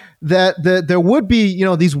 But that there would be,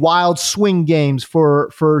 these wild swing games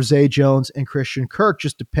for Zay Jones and Christian Kirk,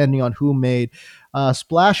 just depending on who made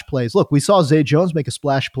splash plays. Look, we saw Zay Jones make a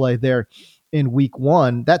splash play there in week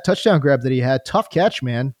 1. That touchdown grab that he had, tough catch,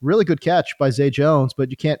 man. Really good catch by Zay Jones, but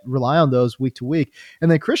you can't rely on those week to week. And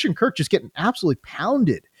then Christian Kirk just getting absolutely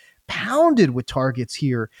pounded with targets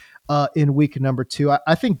here in week number 2.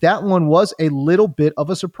 I think that one was a little bit of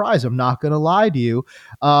a surprise. I'm not going to lie to you.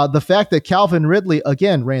 The fact that Calvin Ridley,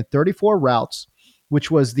 again, ran 34 routes, which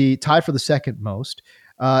was the tie for the second most,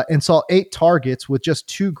 and saw 8 targets with just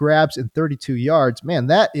 2 grabs and 32 yards. Man,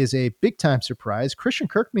 that is a big-time surprise. Christian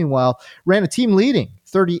Kirk, meanwhile, ran a team-leading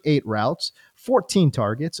 38 routes, 14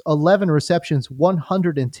 targets, 11 receptions,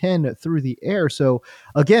 110 through the air. So,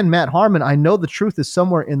 again, Matt Harmon, I know the truth is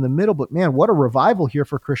somewhere in the middle, but, man, what a revival here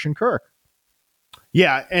for Christian Kirk.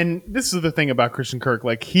 Yeah, and this is the thing about Christian Kirk.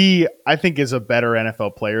 Like, he, I think, is a better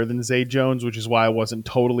NFL player than Zay Jones, which is why I wasn't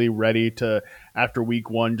totally ready to, after week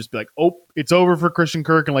 1, just be like, oh, it's over for Christian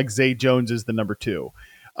Kirk, and, like, Zay Jones is the number 2.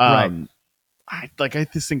 Right. I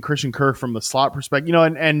just think Christian Kirk from the slot perspective,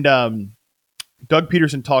 and Doug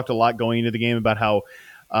Peterson talked a lot going into the game about how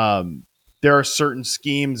there are certain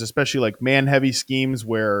schemes, especially like man-heavy schemes,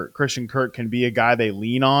 where Christian Kirk can be a guy they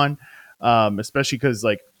lean on, especially because,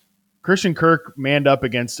 like, Christian Kirk manned up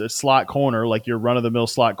against a slot corner, like your run-of-the-mill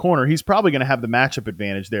slot corner. He's probably going to have the matchup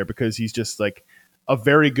advantage there because he's just like a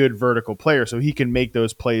very good vertical player, so he can make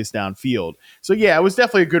those plays downfield. So, yeah, it was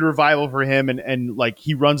definitely a good revival for him, and like,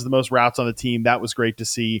 he runs the most routes on the team. That was great to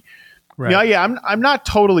see. Right. Yeah, I'm not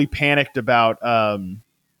totally panicked about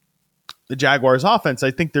the Jaguars' offense. I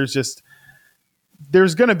think there's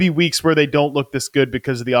going to be weeks where they don't look this good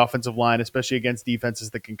because of the offensive line, especially against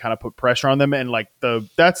defenses that can kind of put pressure on them. And like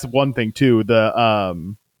that's one thing too.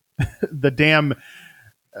 The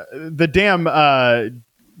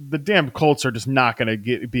damn Colts are just not going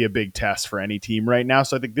to be a big test for any team right now.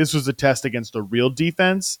 So I think this was a test against a real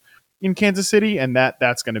defense in Kansas City, and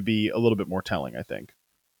that's going to be a little bit more telling, I think.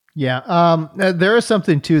 Yeah, there is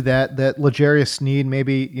something to that L'Jarius Sneed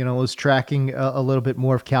maybe, was tracking a little bit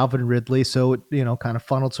more of Calvin Ridley, so it, kind of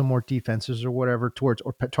funneled some more defenses or whatever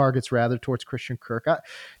targets rather towards Christian Kirk.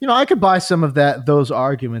 I could buy some of those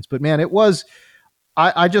arguments, but man, it was.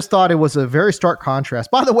 I just thought it was a very stark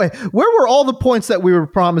contrast. By the way, where were all the points that we were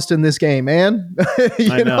promised in this game, man?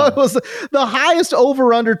 I know. It was the highest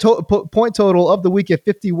over-under point total of the week at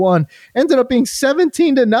 51. Ended up being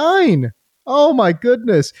 17-9. Oh my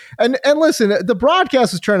goodness. And listen, the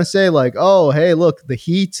broadcast was trying to say like, oh, hey, look, the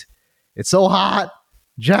heat, it's so hot.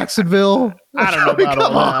 Jacksonville. I don't know about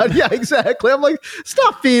come on. Yeah, exactly. I'm like,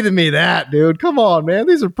 stop feeding me that, dude. Come on, man.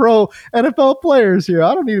 These are pro NFL players here.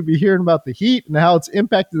 I don't need to be hearing about the heat and how it's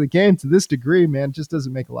impacted the game to this degree, man. It just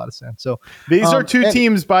doesn't make a lot of sense. So these are two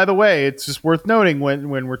teams, by the way. It's just worth noting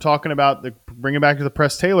when we're talking about bringing back to the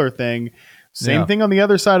Press Taylor thing. Same thing on the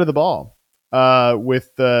other side of the ball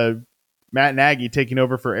with Matt Nagy taking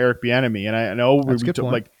over for Eric Bieniemy. And I know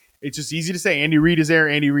it's just easy to say Andy Reid is there,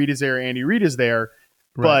 Andy Reid is there, Andy Reid is there.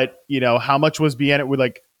 Right. But, how much was Bieniemy with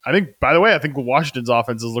I think Washington's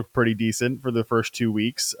offenses look pretty decent for the first 2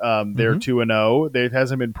 weeks. They're 2-0. It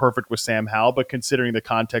hasn't been perfect with Sam Howell, but considering the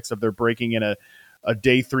context of their breaking in a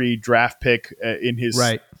day 3 draft pick in his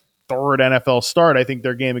third NFL start, I think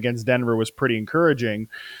their game against Denver was pretty encouraging.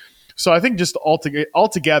 So I think just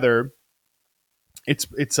altogether, it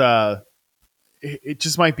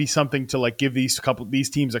just might be something to give these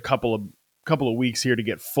teams a couple of weeks here to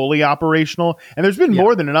get fully operational. And there's been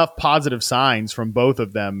more than enough positive signs from both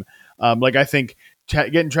of them. I think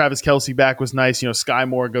getting Travis Kelce back was nice. Sky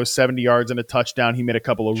Moore goes 70 yards and a touchdown. He made a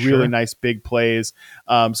couple of really nice big plays.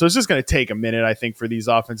 So it's just going to take a minute, I think, for these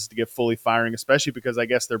offenses to get fully firing, especially because I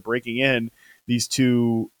guess they're breaking in these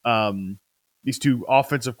two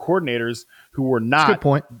offensive coordinators who were not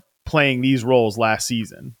playing these roles last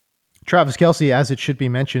season. Travis Kelce, as it should be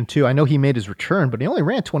mentioned too, I know he made his return, but he only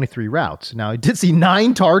ran 23 routes. Now, he did see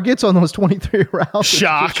 9 targets on those 23 routes.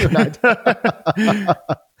 Shock.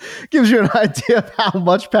 Gives you an idea of how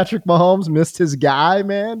much Patrick Mahomes missed his guy,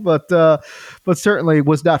 man. But certainly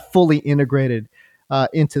was not fully integrated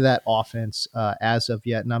into that offense as of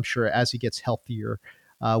yet. And I'm sure as he gets healthier,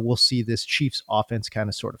 we'll see this Chiefs offense kind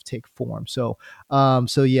of sort of take form. So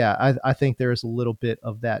yeah, I think there is a little bit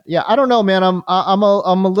of that. Yeah, I don't know, man. I'm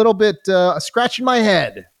a little bit scratching my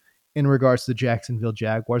head in regards to the Jacksonville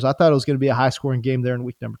Jaguars. I thought it was going to be a high scoring game there in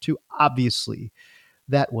week number 2. Obviously,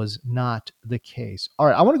 that was not the case. All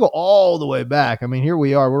right, I want to go all the way back. I mean, here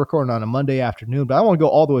we are. We're recording on a Monday afternoon, but I want to go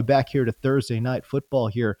all the way back here to Thursday night football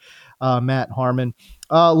here, Matt Harmon.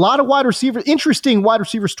 A lot of interesting wide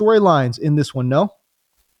receiver storylines in this one, no?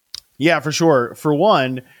 Yeah, for sure. For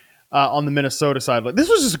one, on the Minnesota side, this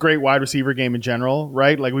was just a great wide receiver game in general,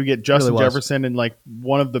 right? We get Justin Jefferson and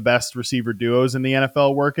one of the best receiver duos in the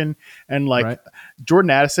NFL working. And Jordan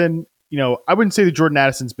Addison, I wouldn't say that Jordan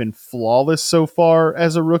Addison's been flawless so far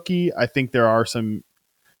as a rookie. I think there are some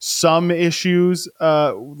some issues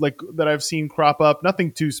like that I've seen crop up.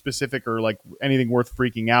 Nothing too specific or like anything worth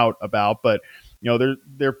freaking out about, but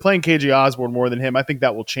they're playing KJ Osborne more than him. I think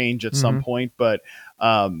that will change at some point, but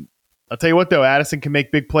I'll tell you what though, Addison can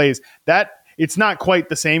make big plays. That it's not quite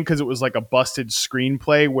the same because it was like a busted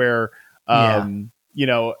screenplay where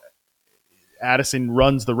Addison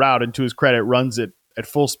runs the route, and to his credit, runs it at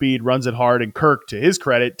full speed, runs it hard, and Kirk, to his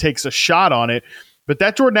credit, takes a shot on it. But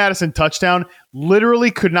that Jordan Addison touchdown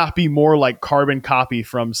literally could not be more like carbon copy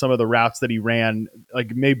from some of the routes that he ran,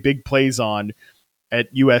 like made big plays on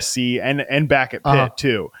at USC and back at Pitt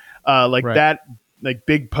too. That, like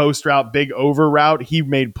big post route, big over route, he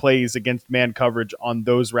made plays against man coverage on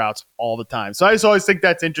those routes all the time. So I just always think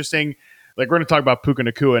that's interesting. Like we're going to talk about Puka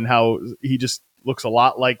Nacua and how he just looks a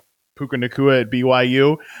lot like Puka Nacua at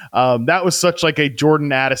BYU. That was such like a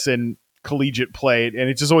Jordan Addison collegiate play, and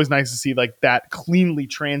it's just always nice to see like that cleanly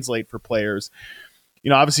translate for players.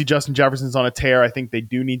 Obviously Justin Jefferson's on a tear. I think they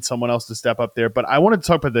do need someone else to step up there, but I wanted to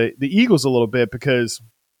talk about the Eagles a little bit because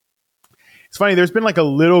it's funny. There's been like a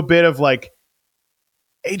little bit of like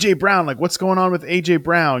AJ Brown, like what's going on with AJ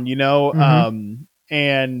Brown,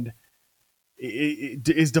 and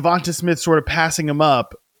is Devonta Smith sort of passing him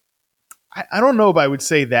up? I don't know if I would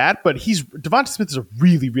say that, but Devonta Smith is a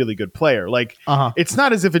really, really good player. Like it's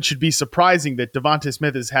not as if it should be surprising that Devonta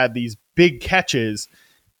Smith has had these big catches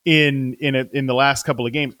in the last couple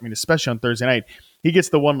of games. I mean, especially on Thursday night, he gets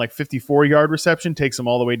the one like 54-yard reception, takes him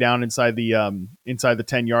all the way down inside the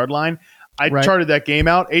 10-yard line. I charted that game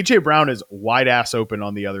out. AJ Brown is wide ass open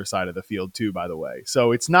on the other side of the field too, by the way.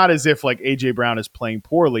 So it's not as if like AJ Brown is playing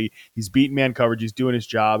poorly. He's beating man coverage. He's doing his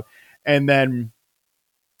job. And then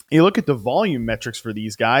you look at the volume metrics for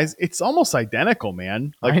these guys, it's almost identical,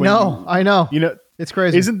 man. Like I know. It's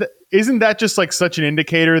crazy. Isn't that just like such an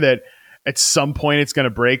indicator that at some point it's going to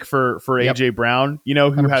break for AJ Brown, who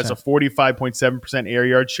 100%. Has a 45.7% air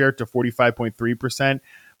yard share to 45.3%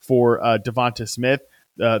 for Devonta Smith.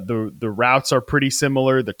 The routes are pretty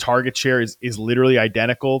similar. The target share is literally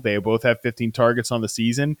identical. They both have 15 targets on the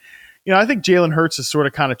season. I think Jalen Hurts is sort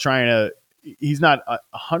of kind of trying to, he's not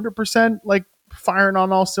 100% like firing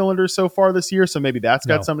on all cylinders so far this year. So maybe that's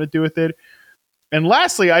got something to do with it. And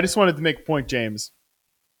lastly, I just wanted to make a point, James.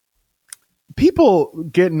 People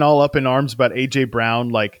getting all up in arms about AJ Brown,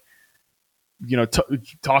 like,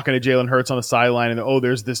 talking to Jalen Hurts on the sideline and,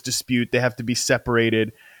 there's this dispute. They have to be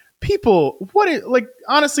separated. People,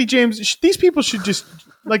 honestly, James, these people should just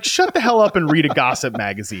like shut the hell up and read a gossip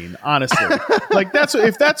magazine. Honestly, like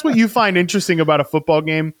if that's what you find interesting about a football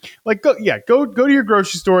game, like go to your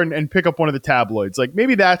grocery store and pick up one of the tabloids. Like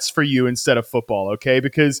maybe that's for you instead of football. Okay.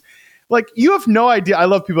 Because like you have no idea. I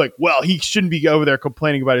love people like, well, he shouldn't be over there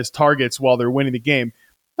complaining about his targets while they're winning the game.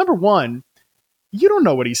 Number one, you don't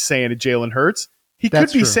know what he's saying to Jalen Hurts. He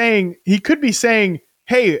could be saying,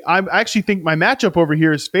 hey, I actually think my matchup over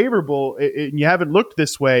here is favorable, and you haven't looked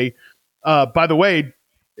this way. By the way,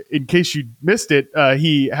 in case you missed it,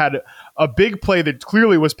 he had a big play that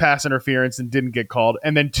clearly was pass interference and didn't get called.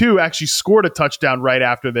 And then two, actually scored a touchdown right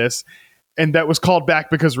after this, and that was called back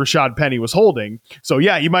because Rashad Penny was holding. So,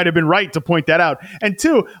 yeah, you might have been right to point that out. And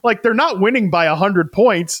two, like they're not winning by 100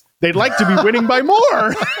 points. They'd like to be winning by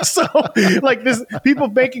more. So, like this, people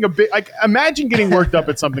making a big, like, imagine getting worked up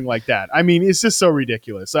at something like that. I mean, it's just so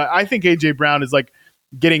ridiculous. I think AJ Brown is like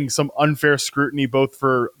getting some unfair scrutiny both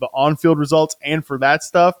for the on-field results and for that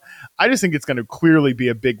stuff. I just think it's going to clearly be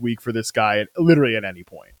a big week for this guy, literally at any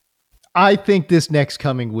point. I think this next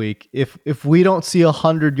coming week, if we don't see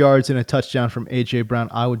 100 yards and a touchdown from AJ Brown,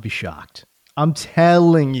 I would be shocked. I'm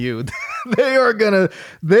telling you, they are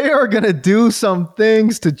gonna do some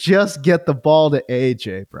things to just get the ball to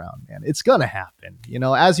AJ Brown, man. It's gonna happen.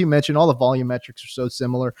 As you mentioned, all the volume metrics are so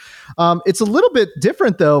similar. It's a little bit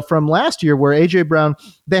different though from last year where AJ Brown,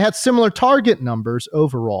 they had similar target numbers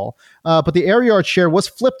overall, but the air yard share was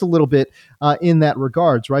flipped a little bit in that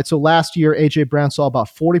regards, right? So last year, AJ Brown saw about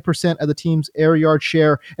 40% of the team's air yard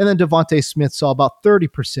share, and then Devonta Smith saw about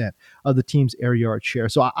 30% of the team's air yard share.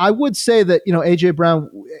 So I would say that, AJ Brown,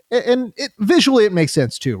 and visually it makes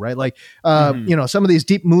sense too, right? Like, some of these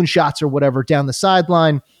deep moonshots or whatever down the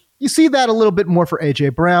sideline, you see that a little bit more for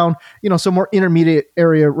AJ Brown, some more intermediate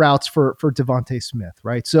area routes for Devonta Smith,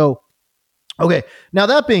 right? So, okay. Now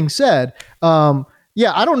that being said,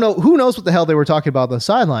 yeah, I don't know. Who knows what the hell they were talking about on the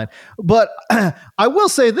sideline? But I will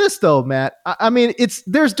say this though, Matt. I mean,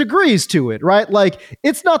 there's degrees to it, right? Like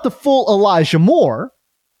it's not the full Elijah Moore,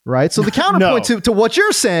 right? So the counterpoint to what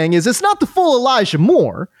you're saying is it's not the full Elijah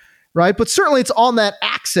Moore, right? But certainly it's on that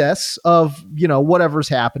axis of, whatever's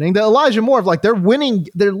happening. The Elijah Moore, they're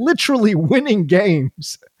literally winning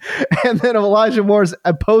games. And then Elijah Moore's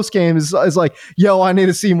post game is like, yo, I need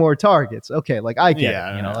to see more targets. Okay, I get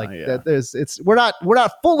it. We're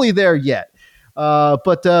not fully there yet.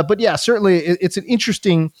 But yeah, certainly it's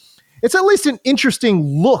at least an interesting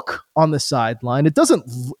look on the sideline.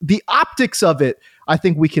 The optics of it, I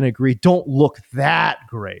think we can agree, don't look that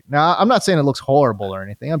great. Now, I'm not saying it looks horrible or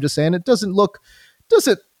anything. I'm just saying it doesn't look,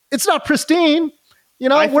 it's not pristine.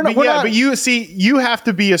 But you have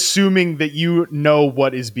to be assuming that you know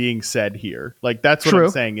what is being said here. That's what I'm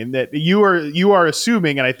saying. And that you are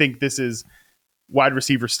assuming, and I think this is wide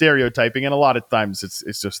receiver stereotyping, and a lot of times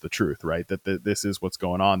it's just the truth, right? That this is what's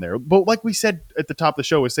going on there. But like we said at the top of the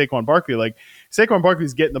show with Saquon Barkley, Saquon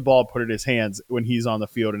Barkley's getting the ball put in his hands when he's on the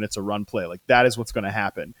field and it's a run play. That is what's going to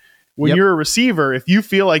happen. When you're a receiver, if you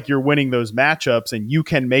feel like you're winning those matchups and you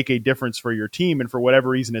can make a difference for your team, and for whatever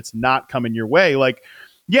reason it's not coming your way, look,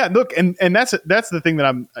 and that's the thing that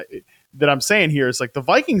I'm saying here is the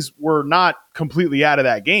Vikings were not completely out of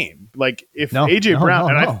that game. If AJ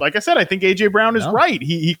Brown, I said, I think AJ Brown is right.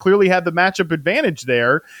 He clearly had the matchup advantage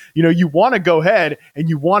there. You want to go ahead and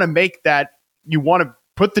you want to make that, you want to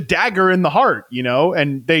put the dagger in the heart,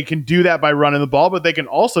 and they can do that by running the ball, but they can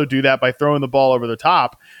also do that by throwing the ball over the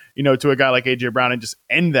top, to a guy like AJ Brown and just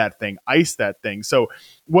end that thing, ice that thing. So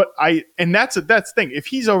that's the thing. If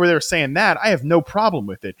he's over there saying that, I have no problem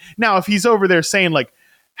with it. Now, if he's over there saying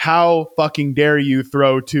how fucking dare you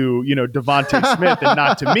throw to, Devontae Smith and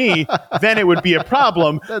not to me, then it would be a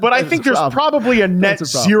problem. But I think there's probably a net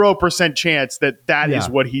 0% chance that is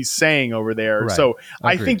what he's saying over there. Right. So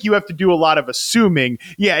I think you have to do a lot of assuming.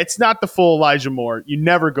 Yeah, it's not the full Elijah Moore. You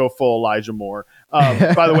never go full Elijah Moore.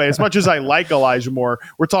 By the way, as much as I like Elijah Moore,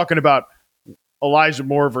 we're talking about Elijah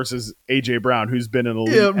Moore versus AJ Brown, who's been an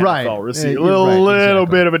elite NFL receiver, a little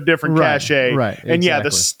bit of a different cachet. Right, exactly. And yeah, the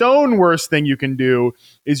stone worst thing you can do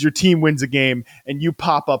is your team wins a game and you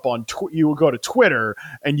pop up on you will go to Twitter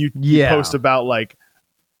and you post about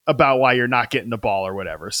why you're not getting the ball or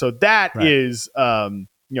whatever. So that is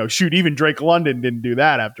shoot, even Drake London didn't do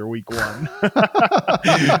that after week 1.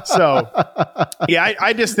 So yeah,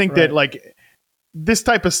 I just think that this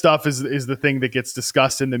type of stuff is the thing that gets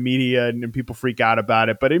discussed in the media and people freak out about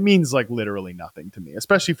it, but it means literally nothing to me,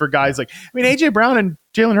 especially for guys AJ Brown and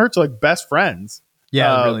Jalen Hurts are best friends.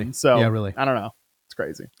 Yeah, really. So yeah, really. I don't know. It's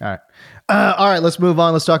crazy. All right. Let's move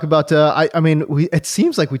on. Let's talk about, it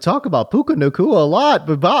seems like we talk about Puka Nacua a lot,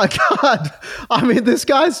 but by God, this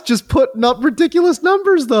guy's just putting up ridiculous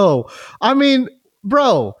numbers though.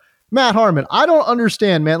 Bro, Matt Harmon, I don't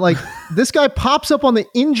understand, man. This guy pops up on the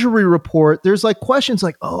injury report. There's questions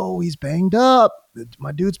oh, he's banged up.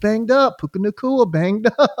 My dude's banged up. Puka Nacua banged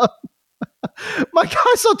up. My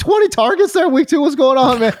guy saw 20 targets there week 2. What's going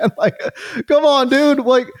on, man? Come on, dude.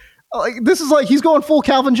 This is he's going full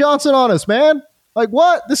Calvin Johnson on us, man.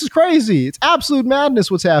 What? This is crazy. It's absolute madness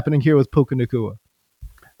what's happening here with Puka Nacua.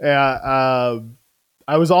 Yeah,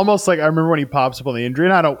 I was almost I remember when he pops up on the injury,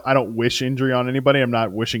 and I don't wish injury on anybody. I'm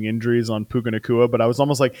not wishing injuries on Puka Nacua, but I was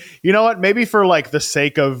almost you know what? Maybe for the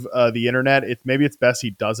sake of the internet, maybe it's best he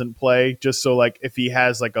doesn't play, just so if he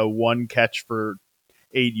has a 1 catch for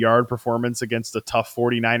 8-yard performance against a tough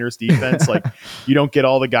 49ers defense, you don't get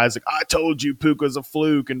all the guys I told you Puka's a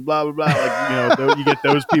fluke and blah blah blah. You get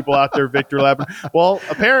those people out there, Victor Lappin. Well,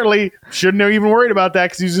 apparently shouldn't have even worried about that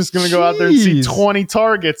because he's just going to go out there and see 20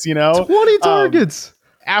 targets. 20 targets.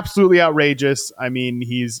 Absolutely outrageous.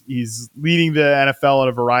 He's leading the NFL in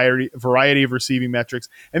a variety of receiving metrics.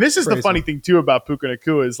 And this is the funny thing too about Puka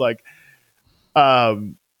Nacua is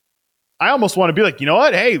I almost want to be you know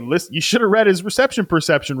what? Hey, listen, you should have read his reception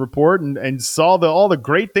perception report and saw all the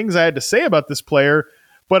great things I had to say about this player.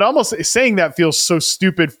 But almost saying that feels so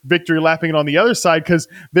stupid, Victory lapping it on the other side, because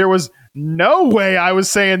there was no way I was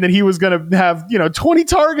saying that he was going to have 20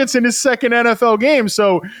 targets in his second NFL game.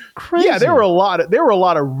 So crazy. Yeah, there were a lot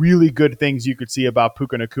of really good things you could see about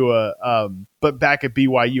Puka Nacua. But back at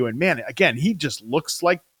BYU, and man, again, he just looks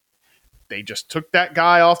like they just took that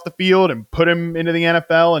guy off the field and put him into the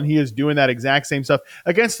NFL, and he is doing that exact same stuff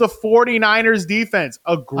against the 49ers defense,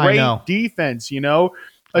 a great defense,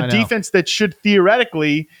 a defense that should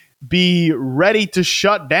theoretically be ready to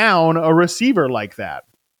shut down a receiver like that.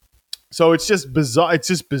 So it's just bizarre. It's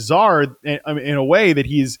just bizarre in a way that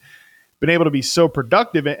he's been able to be so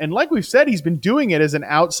productive. And like we've said, he's been doing it as an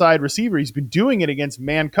outside receiver. He's been doing it against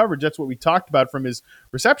man coverage. That's what we talked about from his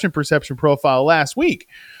reception perception profile last week.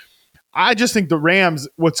 I just think the Rams,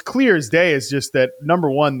 what's clear as day is just that,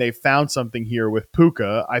 number one, they found something here with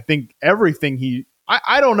Puka. I think everything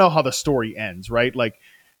I don't know how the story ends, right?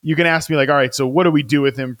 you can ask me like, all right, so what do we do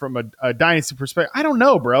with him from a dynasty perspective? I don't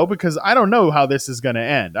know, bro, because I don't know how this is going to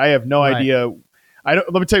end. I have no idea.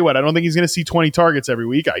 Let me tell you what, I don't think he's going to see 20 targets every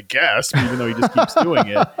week, I guess, even though he just keeps doing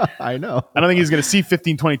it. I know. I don't think he's going to see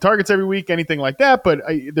 15, 20 targets every week, anything like that. But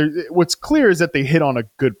what's clear is that they hit on a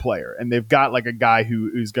good player, and they've got like a guy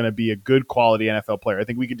who's going to be a good quality NFL player. I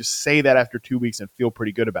think we could just say that after 2 weeks and feel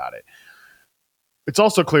pretty good about it. It's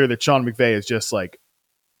also clear that Sean McVay is just like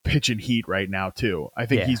pitching heat right now too. I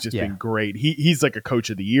think he's just been great. He's like a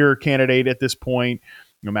coach of the year candidate at this point.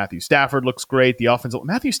 Matthew Stafford looks great. The offensive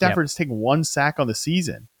Matthew Stafford has taken 1 sack on the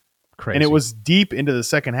season. Crazy. And it was deep into the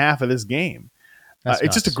second half of this game.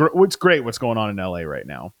 It's just it's great what's going on in LA right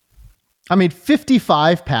now. I mean,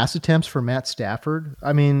 55 pass attempts for Matt Stafford.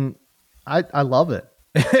 I mean, I love it.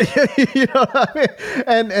 You know what I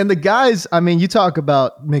mean? And the guys, I mean, you talk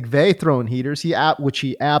about McVay throwing heaters, which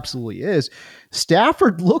he absolutely is.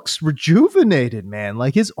 Stafford looks rejuvenated, man.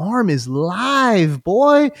 Like his arm is live,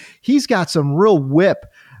 boy. He's got some real whip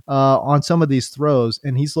on some of these throws,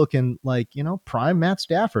 and he's looking like, prime Matt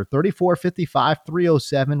Stafford. 34, 55,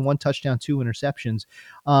 307, 1 touchdown, 2 interceptions.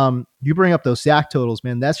 You bring up those sack totals,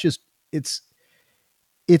 man. That's just it's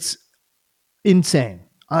insane.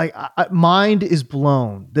 Mind is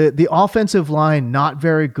blown. The offensive line, not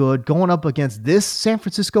very good. Going up against this San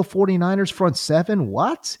Francisco 49ers front seven.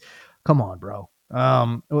 What? Come on, bro.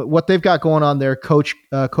 What they've got going on there, coach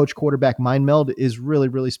quarterback mind meld is really,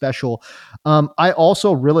 really special. I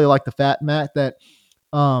also really like the fact, Matt, that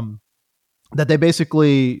they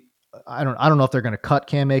basically, I don't know if they're going to cut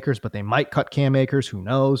Cam Akers, but they might cut Cam Akers. Who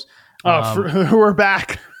knows? We're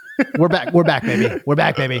back. We're back, baby. We're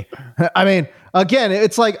back, baby. I mean, again,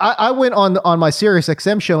 it's like I went on my Sirius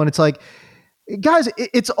XM show, and it's like, guys,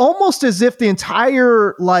 it's almost as if the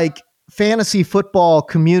entire like fantasy football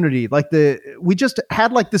community, like we just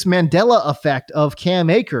had like this Mandela effect of Cam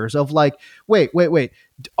Akers of like, wait.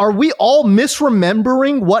 Are we all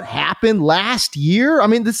misremembering what happened last year? I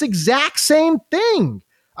mean, this exact same thing.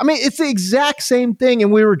 I mean, it's the exact same thing.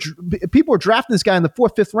 And people were drafting this guy in the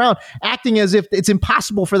 4th, 5th round, acting as if it's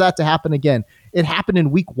impossible for that to happen again. It happened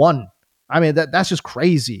in week 1. I mean, that's just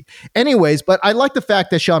crazy. Anyways, but I like the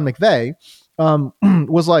fact that Sean McVay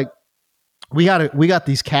was like, we got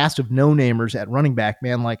these cast of no-namers at running back,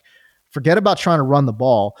 man. Like, forget about trying to run the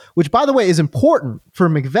ball, which, by the way, is important for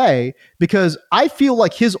McVay because I feel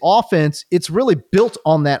like his offense, it's really built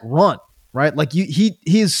on that run. Right? Like he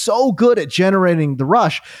is so good at generating the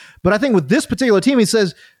rush. But I think with this particular team, he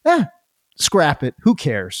says, scrap it. Who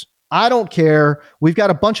cares? I don't care. We've got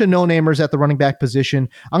a bunch of no-namers at the running back position.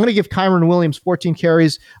 I'm going to give Kyren Williams 14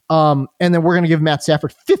 carries. And then we're going to give Matt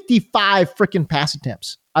Stafford 55 freaking pass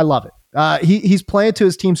attempts. I love it. He's playing to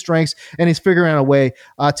his team's strengths, and he's figuring out a way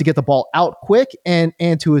to get the ball out quick and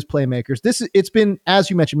to his playmakers. It's been, as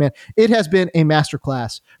you mentioned, man, it has been a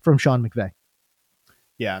masterclass from Sean McVay.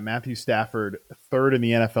 Yeah, Matthew Stafford, 3rd in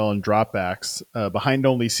the NFL in dropbacks, behind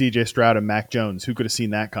only C.J. Stroud and Mac Jones. Who could have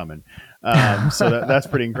seen that coming? So that's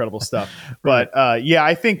pretty incredible stuff. But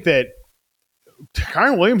I think that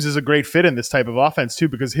Kyren Williams is a great fit in this type of offense too,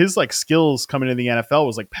 because his like skills coming into the NFL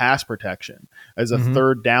was like pass protection as a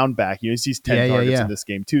third down back. He sees 10 targets in this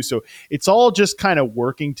game too. So it's all just kind of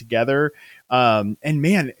working together. And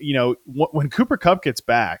man, when Cooper Kupp gets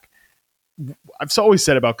back, I've always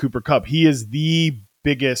said about Cooper Kupp, he is the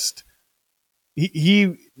biggest.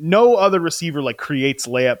 He no other receiver like creates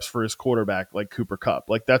layups for his quarterback like Cooper Kupp.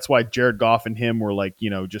 Like that's why Jared Goff and him were like,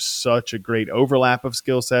 just such a great overlap of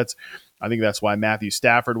skill sets. I think that's why Matthew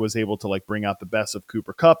Stafford was able to like bring out the best of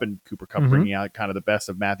Cooper Kupp, and Cooper Kupp bringing out kind of the best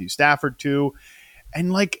of Matthew Stafford too.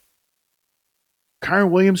 And like Kyren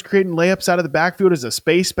Williams creating layups out of the backfield as a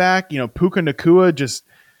space back, Puka Nacua just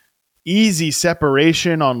easy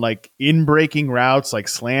separation on like in breaking routes, like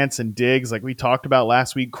slants and digs, like we talked about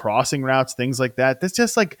last week, crossing routes, things like that. That's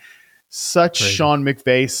just like such crazy Sean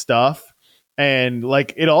McVay stuff. And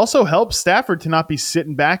like, it also helps Stafford to not be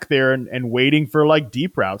sitting back there and waiting for like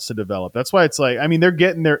deep routes to develop. That's why it's like, I mean, they're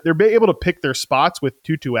able to pick their spots with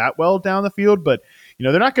Tutu Atwell down the field, but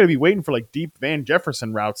they're not going to be waiting for like deep Van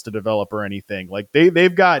Jefferson routes to develop or anything. Like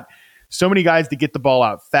they've got so many guys to get the ball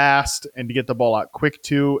out fast and to get the ball out quick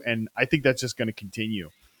too. And I think that's just going to continue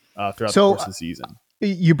throughout the course of the season.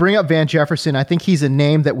 You bring up Van Jefferson. I think he's a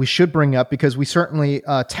name that we should bring up because we certainly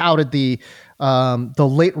touted the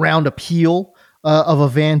late round appeal of a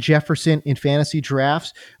Van Jefferson in fantasy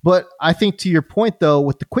drafts. But I think to your point though,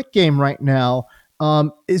 with the quick game right now,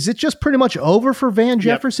 is it just pretty much over for Van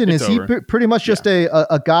Jefferson? Is he pretty much just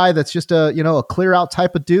a guy that's just a clear out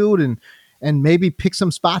type of dude and maybe pick some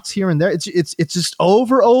spots here and there? It's just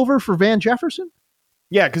over for Van Jefferson?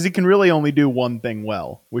 Yeah, because he can really only do one thing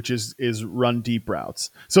well, which is run deep routes.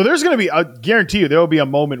 So there's going to be, I guarantee you, there will be a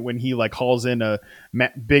moment when he like hauls in a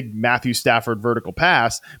big Matthew Stafford vertical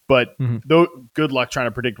pass. But good luck trying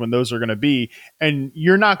to predict when those are going to be. And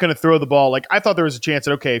you're not going to throw the ball. Like I thought there was a chance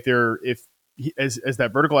that as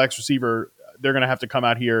that vertical X receiver, they're going to have to come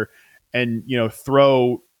out here and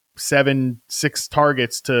throw 6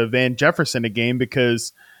 targets to Van Jefferson a game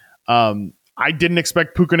because. I didn't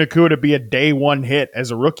expect Puka Nacua to be a day one hit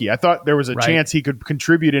as a rookie. I thought there was a chance he could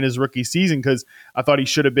contribute in his rookie season because I thought he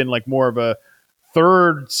should have been like more of a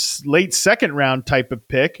late second round type of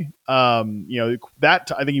pick. I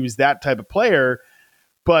think he was that type of player.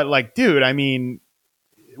 But like, dude, I mean,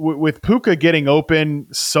 with Puka getting open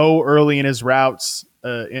so early in his routes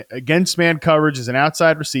against man coverage as an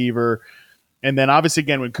outside receiver, and then obviously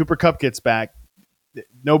again when Cooper Kupp gets back.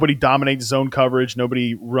 Nobody dominates zone coverage.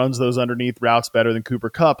 Nobody runs those underneath routes better than Cooper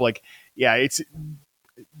Kupp. Like, yeah, it's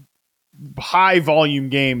high volume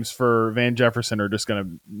games for Van Jefferson are just going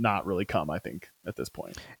to not really come, I think, at this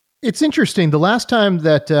point. It's interesting. The last time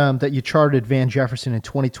that you charted Van Jefferson in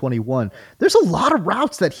 2021, there's a lot of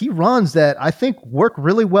routes that he runs that I think work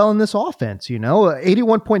really well in this offense.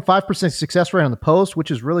 81.5% success rate on the post,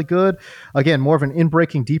 which is really good. Again, more of an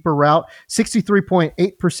in-breaking, deeper route.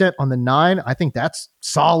 63.8% on the 9. I think that's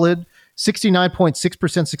solid.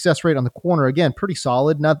 69.6% success rate on the corner. Again, pretty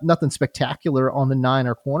solid. Nothing spectacular on the 9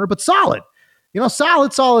 or corner, but solid.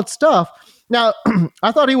 Solid stuff. Now,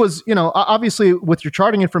 I thought he was, obviously with your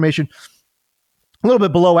charting information, a little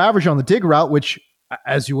bit below average on the dig route, which,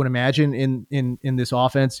 as you would imagine, in this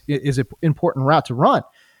offense, is an important route to run,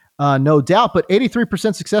 no doubt. But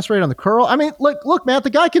 83% success rate on the curl. I mean, look, man, the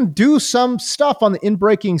guy can do some stuff on the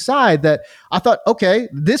in-breaking side that I thought, okay,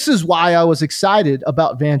 this is why I was excited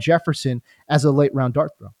about Van Jefferson as a late round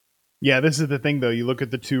dart throw. Yeah, this is the thing, though. You look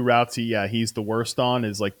at the 2 routes he's the worst on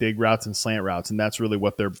is like dig routes and slant routes, and that's really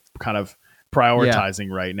what they're kind of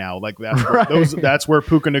prioritizing right now. Like that's where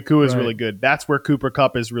Puka Nacua is really good. That's where Cooper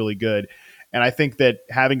Kupp is really good. And I think that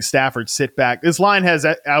having Stafford sit back, this line has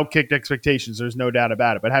outkicked expectations. There's no doubt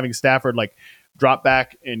about it. But having Stafford like drop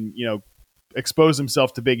back and expose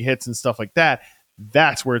himself to big hits and stuff like that,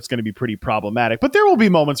 that's where it's going to be pretty problematic. But there will be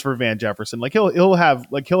moments for Van Jefferson. Like he'll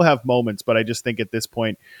have moments. But I just think at this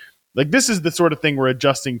point, like this is the sort of thing where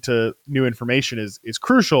adjusting to new information is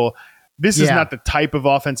crucial. This is not the type of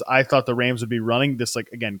offense I thought the Rams would be running. This, like,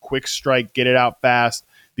 again, quick strike, get it out fast.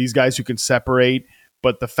 These guys who can separate.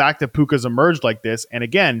 But the fact that Puka's emerged like this, and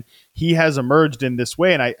again, he has emerged in this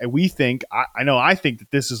way, and I think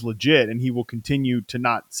that this is legit, and he will continue to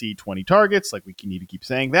not see 20 targets. Like, we need to keep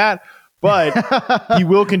saying that. But he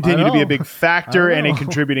will continue to be a big factor and a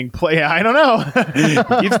contributing player. I don't know. He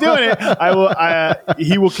keeps doing it.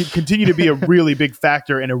 He will continue to be a really big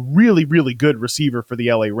factor and a really, really good receiver for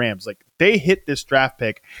the LA Rams. Like, they hit this draft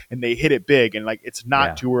pick and they hit it big, and like it's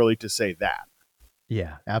not too early to say that.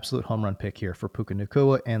 Yeah, absolute home run pick here for Puka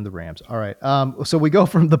Nacua and the Rams. All right. So we go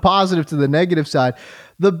from the positive to the negative side.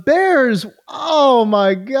 The Bears, oh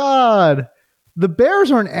my God. The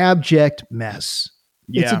Bears are an abject mess.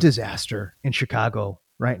 It's a disaster in Chicago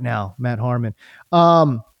right now, Matt Harmon.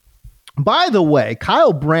 By the way,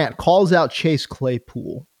 Kyle Brandt calls out Chase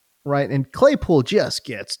Claypool, right? And Claypool just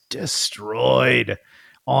gets destroyed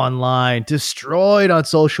online, destroyed on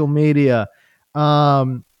social media.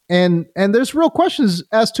 And there's real questions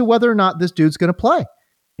as to whether or not this dude's going to play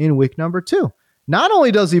in week number 2. Not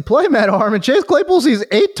only does he play, Matt Harmon, Chase Claypool sees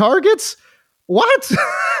 8 targets. What?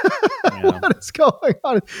 What is going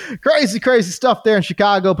on? Crazy stuff there in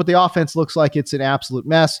Chicago, but the offense looks like it's an absolute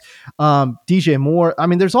mess. DJ Moore. I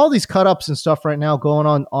mean, there's all these cut-ups and stuff right now going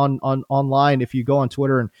on online. If you go on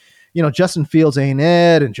Twitter and, Justin Fields ain't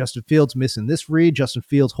it, and Justin Fields missing this read, Justin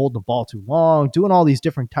Fields holding the ball too long, doing all these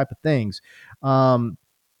different type of things.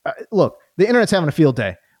 Look, the internet's having a field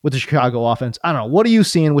day with the Chicago offense. I don't know. What are you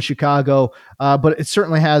seeing with Chicago? But it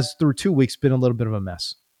certainly has, through 2 weeks, been a little bit of a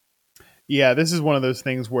mess. Yeah, this is one of those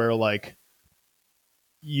things where like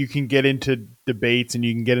you can get into debates and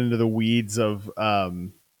you can get into the weeds of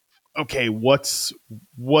okay, what's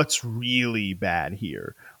really bad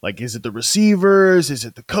here? Like, is it the receivers? Is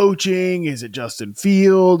it the coaching? Is it Justin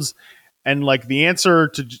Fields? And like the answer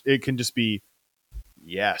to it can just be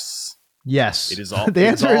yes. Yes. It is all. The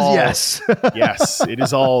answer is yes. Yes, it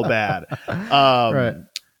is all bad. Right.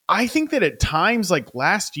 I think that at times, like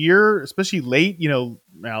last year, especially late,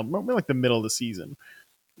 like the middle of the season,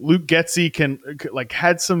 Luke Getsy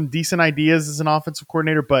had some decent ideas as an offensive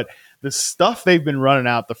coordinator, but the stuff they've been running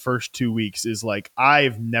out the first 2 weeks is like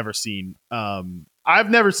I've never seen. You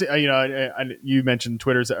mentioned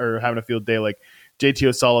Twitter's or having a field day. Like JT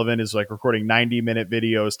O'Sullivan is like recording 90-minute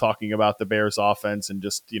videos talking about the Bears offense and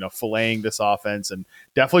just, filleting this offense. And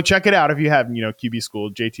definitely check it out if you have, QB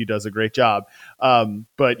school. JT does a great job.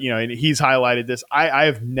 But, and he's highlighted this. I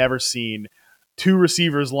have never seen two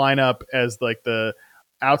receivers line up as like the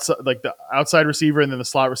outside receiver and then the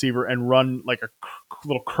slot receiver and run like a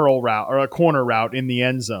little curl route or a corner route in the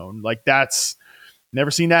end zone. Like that's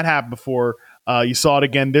never seen that happen before. You saw it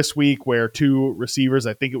again this week where two receivers,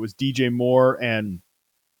 I think it was DJ Moore and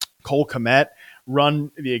Cole Kmet, run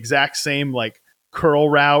the exact same like curl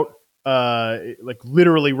route, like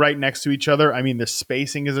literally right next to each other. I mean, the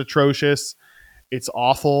spacing is atrocious. It's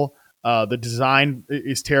awful. The design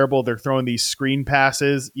is terrible. They're throwing these screen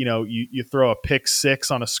passes. You throw a pick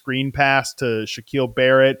six on a screen pass to Shaquille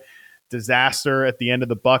Barrett. Disaster at the end of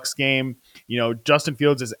the Bucs game. Justin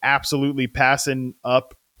Fields is absolutely passing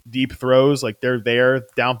up deep throws. Like they're there.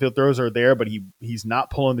 Downfield throws are there, but he's not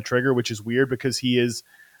pulling the trigger, which is weird because he is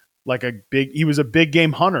like he was a big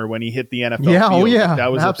game hunter when he hit the NFL field. Oh yeah. Like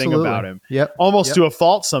that was absolutely. the thing about him. Yep. Almost to a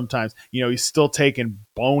fault sometimes. He's still taking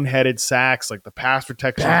boneheaded sacks, like the pass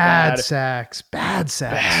protection. Bad sacks.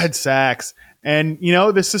 And,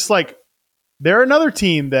 this is like, they're another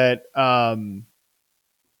team that,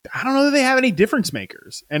 I don't know that they have any difference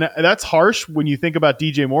makers. And that's harsh when you think about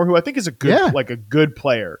DJ Moore, who I think is a good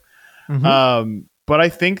player. Mm-hmm. But I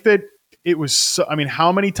think that it was,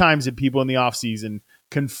 how many times did people in the offseason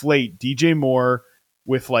conflate DJ Moore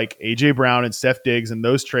with like AJ Brown and Steph Diggs and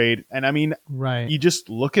those trade? And right. You just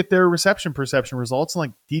look at their reception perception results and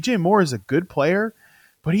like DJ Moore is a good player,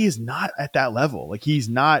 but he is not at that level. Like he's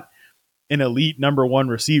not an elite number one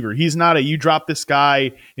receiver. He's not you drop this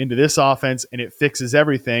guy into this offense and it fixes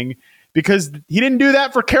everything, because he didn't do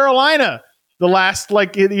that for Carolina the last,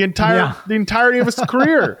 the entirety of his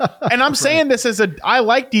career. And I'm saying this I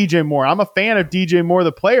like DJ Moore. I'm a fan of DJ Moore,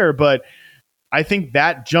 the player, but I think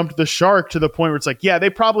that jumped the shark to the point where it's like, yeah, they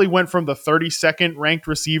probably went from the 32nd ranked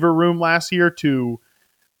receiver room last year to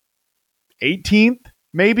 18th.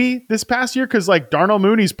 Maybe this past year, because like Darnell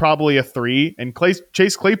Mooney's probably a 3 and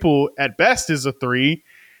Chase Claypool at best is a 3,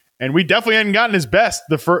 and we definitely hadn't gotten his best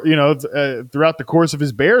throughout the course of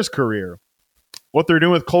his Bears career. What they're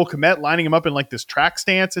doing with Cole Kmet, lining him up in like this track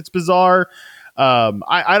stance, it's bizarre.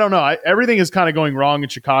 I don't know. Everything is kind of going wrong in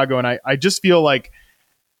Chicago, and I just feel like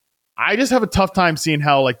I just have a tough time seeing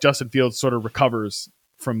how like Justin Fields sort of recovers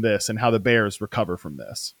from this and how the Bears recover from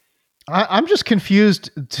this. I'm just confused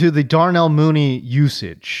to the Darnell Mooney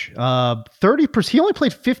usage. 30%. He only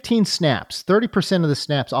played 15 snaps, 30% of the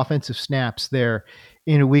snaps, offensive snaps there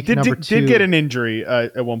in week number 2. Did get an injury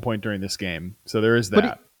at one point during this game. So there is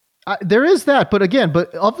that. There is that. But again,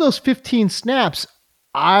 of those 15 snaps,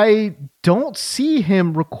 I don't see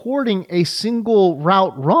him recording a single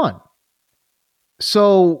route run.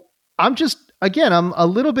 So I'm a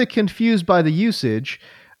little bit confused by the usage.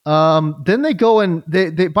 Then they go and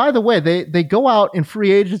they by the way, they go out in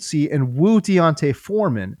free agency and woo Deontay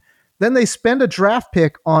Foreman. Then they spend a draft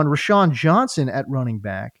pick on Rashawn Johnson at running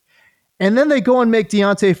back. And then they go and make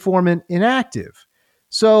Deontay Foreman inactive.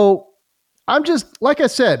 So I'm just, like I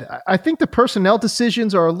said, I think the personnel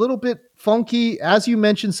decisions are a little bit funky. As you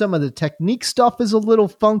mentioned, some of the technique stuff is a little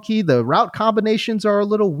funky. The route combinations are a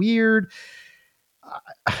little weird.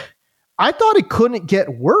 I thought it couldn't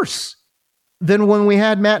get worse than when we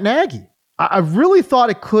had Matt Nagy. I really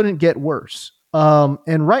thought it couldn't get worse.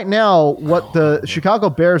 And right now, what the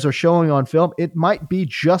Chicago Bears are showing on film, it might be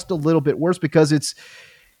just a little bit worse because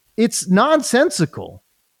it's nonsensical.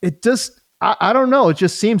 It just, I don't know. It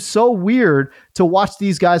just seems so weird to watch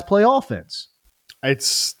these guys play offense.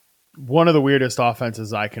 It's one of the weirdest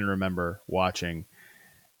offenses I can remember watching,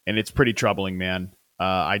 and it's pretty troubling, man.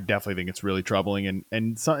 I definitely think it's really troubling,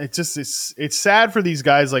 and so it's sad for these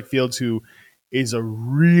guys like Fields, who is a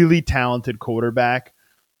really talented quarterback,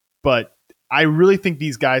 but I really think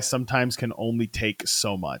these guys sometimes can only take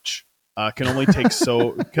so much. Can only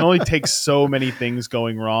take so many things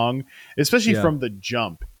going wrong, especially from the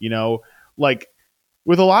jump. Like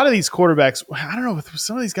with a lot of these quarterbacks, I don't know, with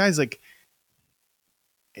some of these guys, like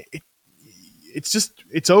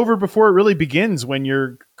it's over before it really begins when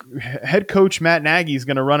your head coach Matt Nagy is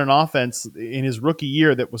going to run an offense in his rookie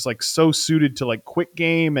year that was like so suited to like quick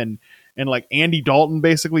game and like Andy Dalton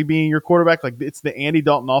basically being your quarterback. Like it's the Andy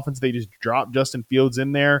Dalton offense. They just dropped Justin Fields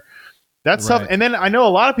in there. That's tough. And then I know a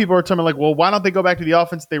lot of people are telling me like, well, why don't they go back to the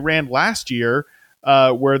offense they ran last year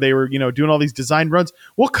where they were, doing all these designed runs?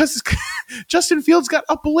 Well, because Justin Fields got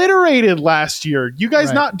obliterated last year. You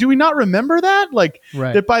guys do we not remember that? Like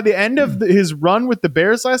that by the end of his run with the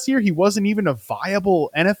Bears last year, he wasn't even a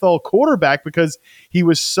viable NFL quarterback because he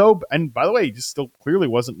was so, and by the way, he just still clearly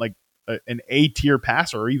wasn't like an A-tier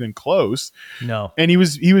passer or even close. No. And he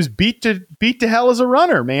was beat to hell as a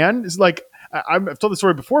runner, man. It's like I've told the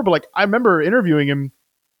story before, but like I remember interviewing him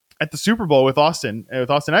at the Super Bowl with Austin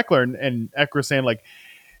Eckler, and Eckler saying like,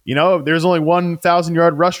 you know, there's only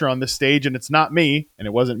 1,000-yard rusher on this stage, and it's not me, and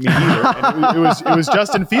it wasn't me either. And it was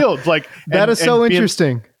Justin Fields. Like that is so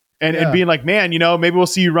interesting. And being like, man, you know, maybe we'll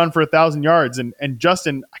see you run for 1,000 yards. And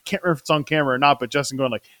Justin, I can't remember if it's on camera or not, but Justin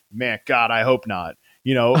going like, man, God, I hope not.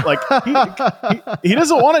 You know, like he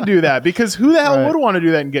doesn't want to do that, because who the hell would want to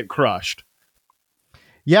do that and get crushed?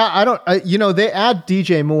 Yeah, I don't. You know, they add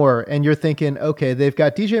DJ Moore, and you're thinking, okay, they've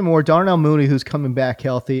got DJ Moore, Darnell Mooney, who's coming back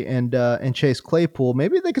healthy, and Chase Claypool.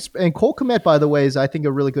 Maybe they could. And Cole Kmet, by the way, is I think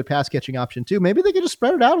a really good pass catching option too. Maybe they could just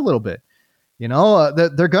spread it out a little bit. You know,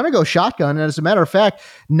 they're going to go shotgun, and as a matter of fact,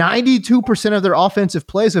 92% of their offensive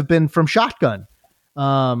plays have been from shotgun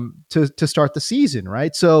to start the season,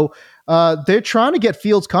 right? So they're trying to get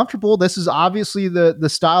Fields comfortable. This is obviously the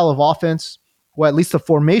style of offense. Well, at least the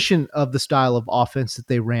formation of the style of offense that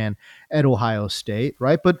they ran at Ohio State,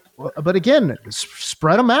 right? But again,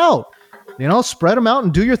 spread them out, you know, spread them out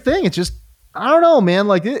and do your thing. It's just, I don't know, man.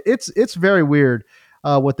 Like it's very weird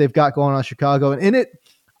what they've got going on in Chicago. And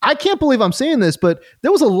I can't believe I'm saying this, but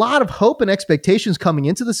there was a lot of hope and expectations coming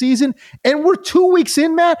into the season, and we're 2 weeks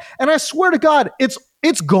in, Matt, and I swear to God, it's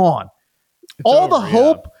gone. All the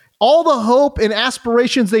hope and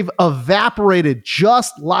aspirations, they've evaporated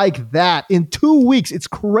just like that in 2 weeks. It's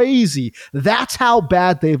crazy. That's how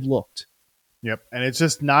bad they've looked. Yep. And it's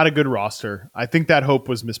just not a good roster. I think that hope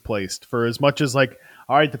was misplaced, for as much as like,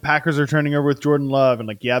 all right, the Packers are turning over with Jordan Love, and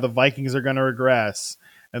like, yeah, the Vikings are going to regress,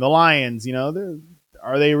 and the Lions, you know,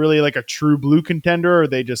 are they really like a true blue contender, or are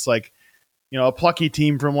they just like, you know, a plucky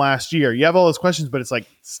team from last year? You have all those questions, but it's like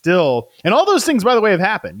still, and all those things, by the way, have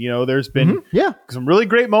happened. You know, there's been some really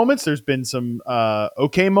great moments. There's been some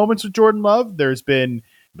okay moments with Jordan Love. There's been,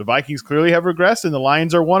 the Vikings clearly have regressed, and the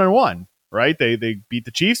Lions are 1-1, right? They beat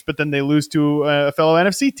the Chiefs, but then they lose to a fellow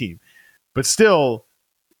NFC team. But still,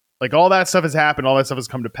 like, all that stuff has happened. All that stuff has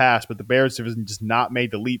come to pass, but the Bears have just not made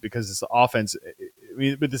the leap because this offense, I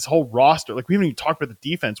mean, with this whole roster, like, we haven't even talked about the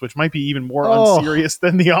defense, which might be even more unserious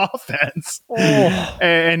than the offense.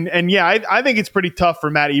 And yeah, I think it's pretty tough for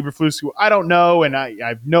Matt Eberflus, who I don't know, and I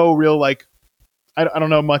have no real, like, I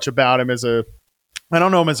don't know much about him as a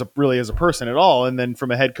person at all. And then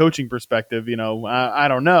from a head coaching perspective, you know, I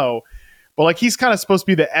don't know, but like, he's kind of supposed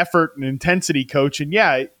to be the effort and intensity coach. And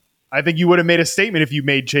yeah, I think you would have made a statement if you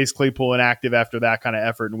made Chase Claypool inactive after that kind of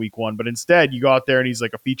effort in week one. But instead, you go out there and he's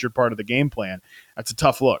like a featured part of the game plan. That's a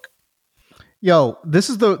tough look. Yo, this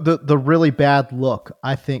is the really bad look,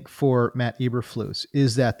 I think, for Matt Eberflus,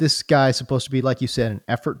 is that this guy's supposed to be, like you said, an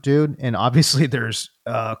effort dude. And obviously there's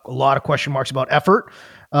a lot of question marks about effort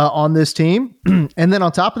on this team. And then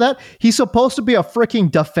on top of that, he's supposed to be a freaking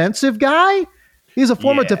defensive guy. He's a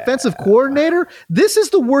former defensive coordinator. This is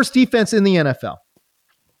the worst defense in the NFL.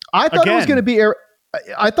 I thought it was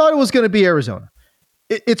going to be Arizona.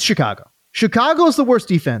 It's Chicago. Chicago is the worst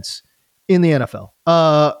defense in the NFL.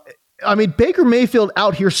 I mean, Baker Mayfield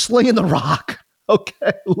out here slinging the rock.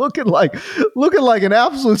 Okay, looking like an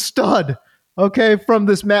absolute stud. Okay, from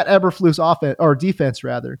this Matt Eberflus offense, or defense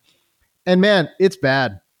rather. And man, it's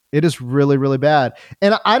bad. It is really, really bad.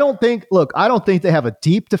 And I don't think they have a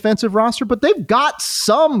deep defensive roster, but they've got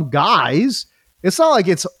some guys. It's not like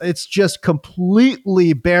it's just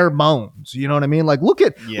completely bare bones. You know what I mean? Like, look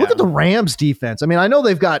at the Rams defense. I mean, I know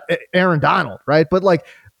they've got Aaron Donald, right? But like,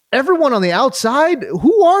 everyone on the outside,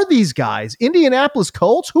 who are these guys? Indianapolis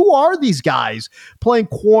Colts, who are these guys playing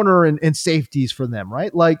corner and safeties for them,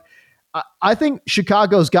 right? Like, I think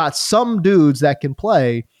Chicago's got some dudes that can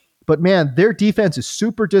play, but man, their defense is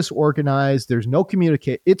super disorganized. There's no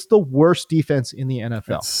communicate. It's the worst defense in the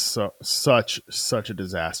NFL. It's such a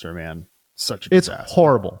disaster, man. Such a disaster. It's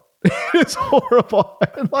horrible. It's horrible.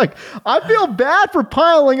 Like, I feel bad for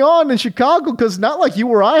piling on in Chicago, because not like you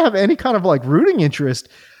or I have any kind of like rooting interest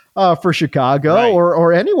for Chicago, right,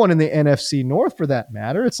 or anyone in the NFC North for that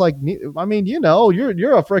matter. It's like, I mean, you know, you're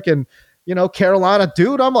a freaking, you know, Carolina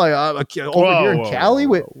dude. I'm like, over here in Cali.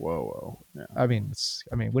 Whoa. Yeah. I mean,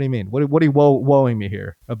 what do you mean? What are you woeing me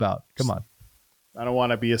here about? Come on. I don't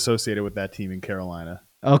want to be associated with that team in Carolina.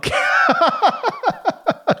 Okay.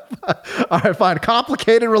 All right, fine.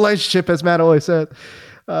 Complicated relationship, as Matt always said,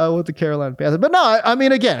 with the Carolina Panthers. But no, I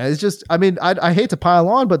mean, again, it's just, I mean, I hate to pile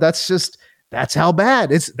on, but that's how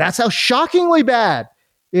bad that's how shockingly bad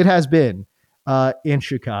it has been in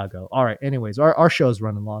Chicago. All right. Anyways, our show's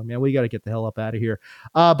running long, man. We got to get the hell up out of here.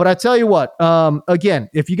 But I tell you what, again,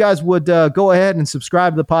 if you guys would go ahead and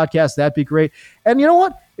subscribe to the podcast, that'd be great. And you know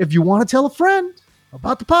what? If you want to tell a friend,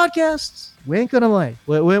 about the podcasts. We ain't gonna lie.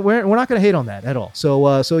 We're not gonna hate on that at all.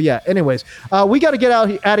 So yeah. Anyways, we got to get out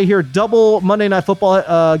of here. Double Monday Night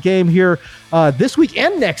Football game here this week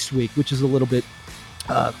and next week, which is a little bit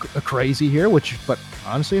crazy here. But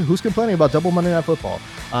honestly, who's complaining about double Monday Night Football?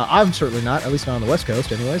 I'm certainly not. At least not on the West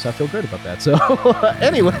Coast. Anyways, I feel great about that. So,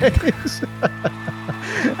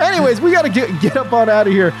 anyways, we got to get up on out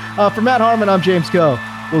of here. For Matt Harmon, I'm James Coe.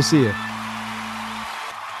 We'll see you.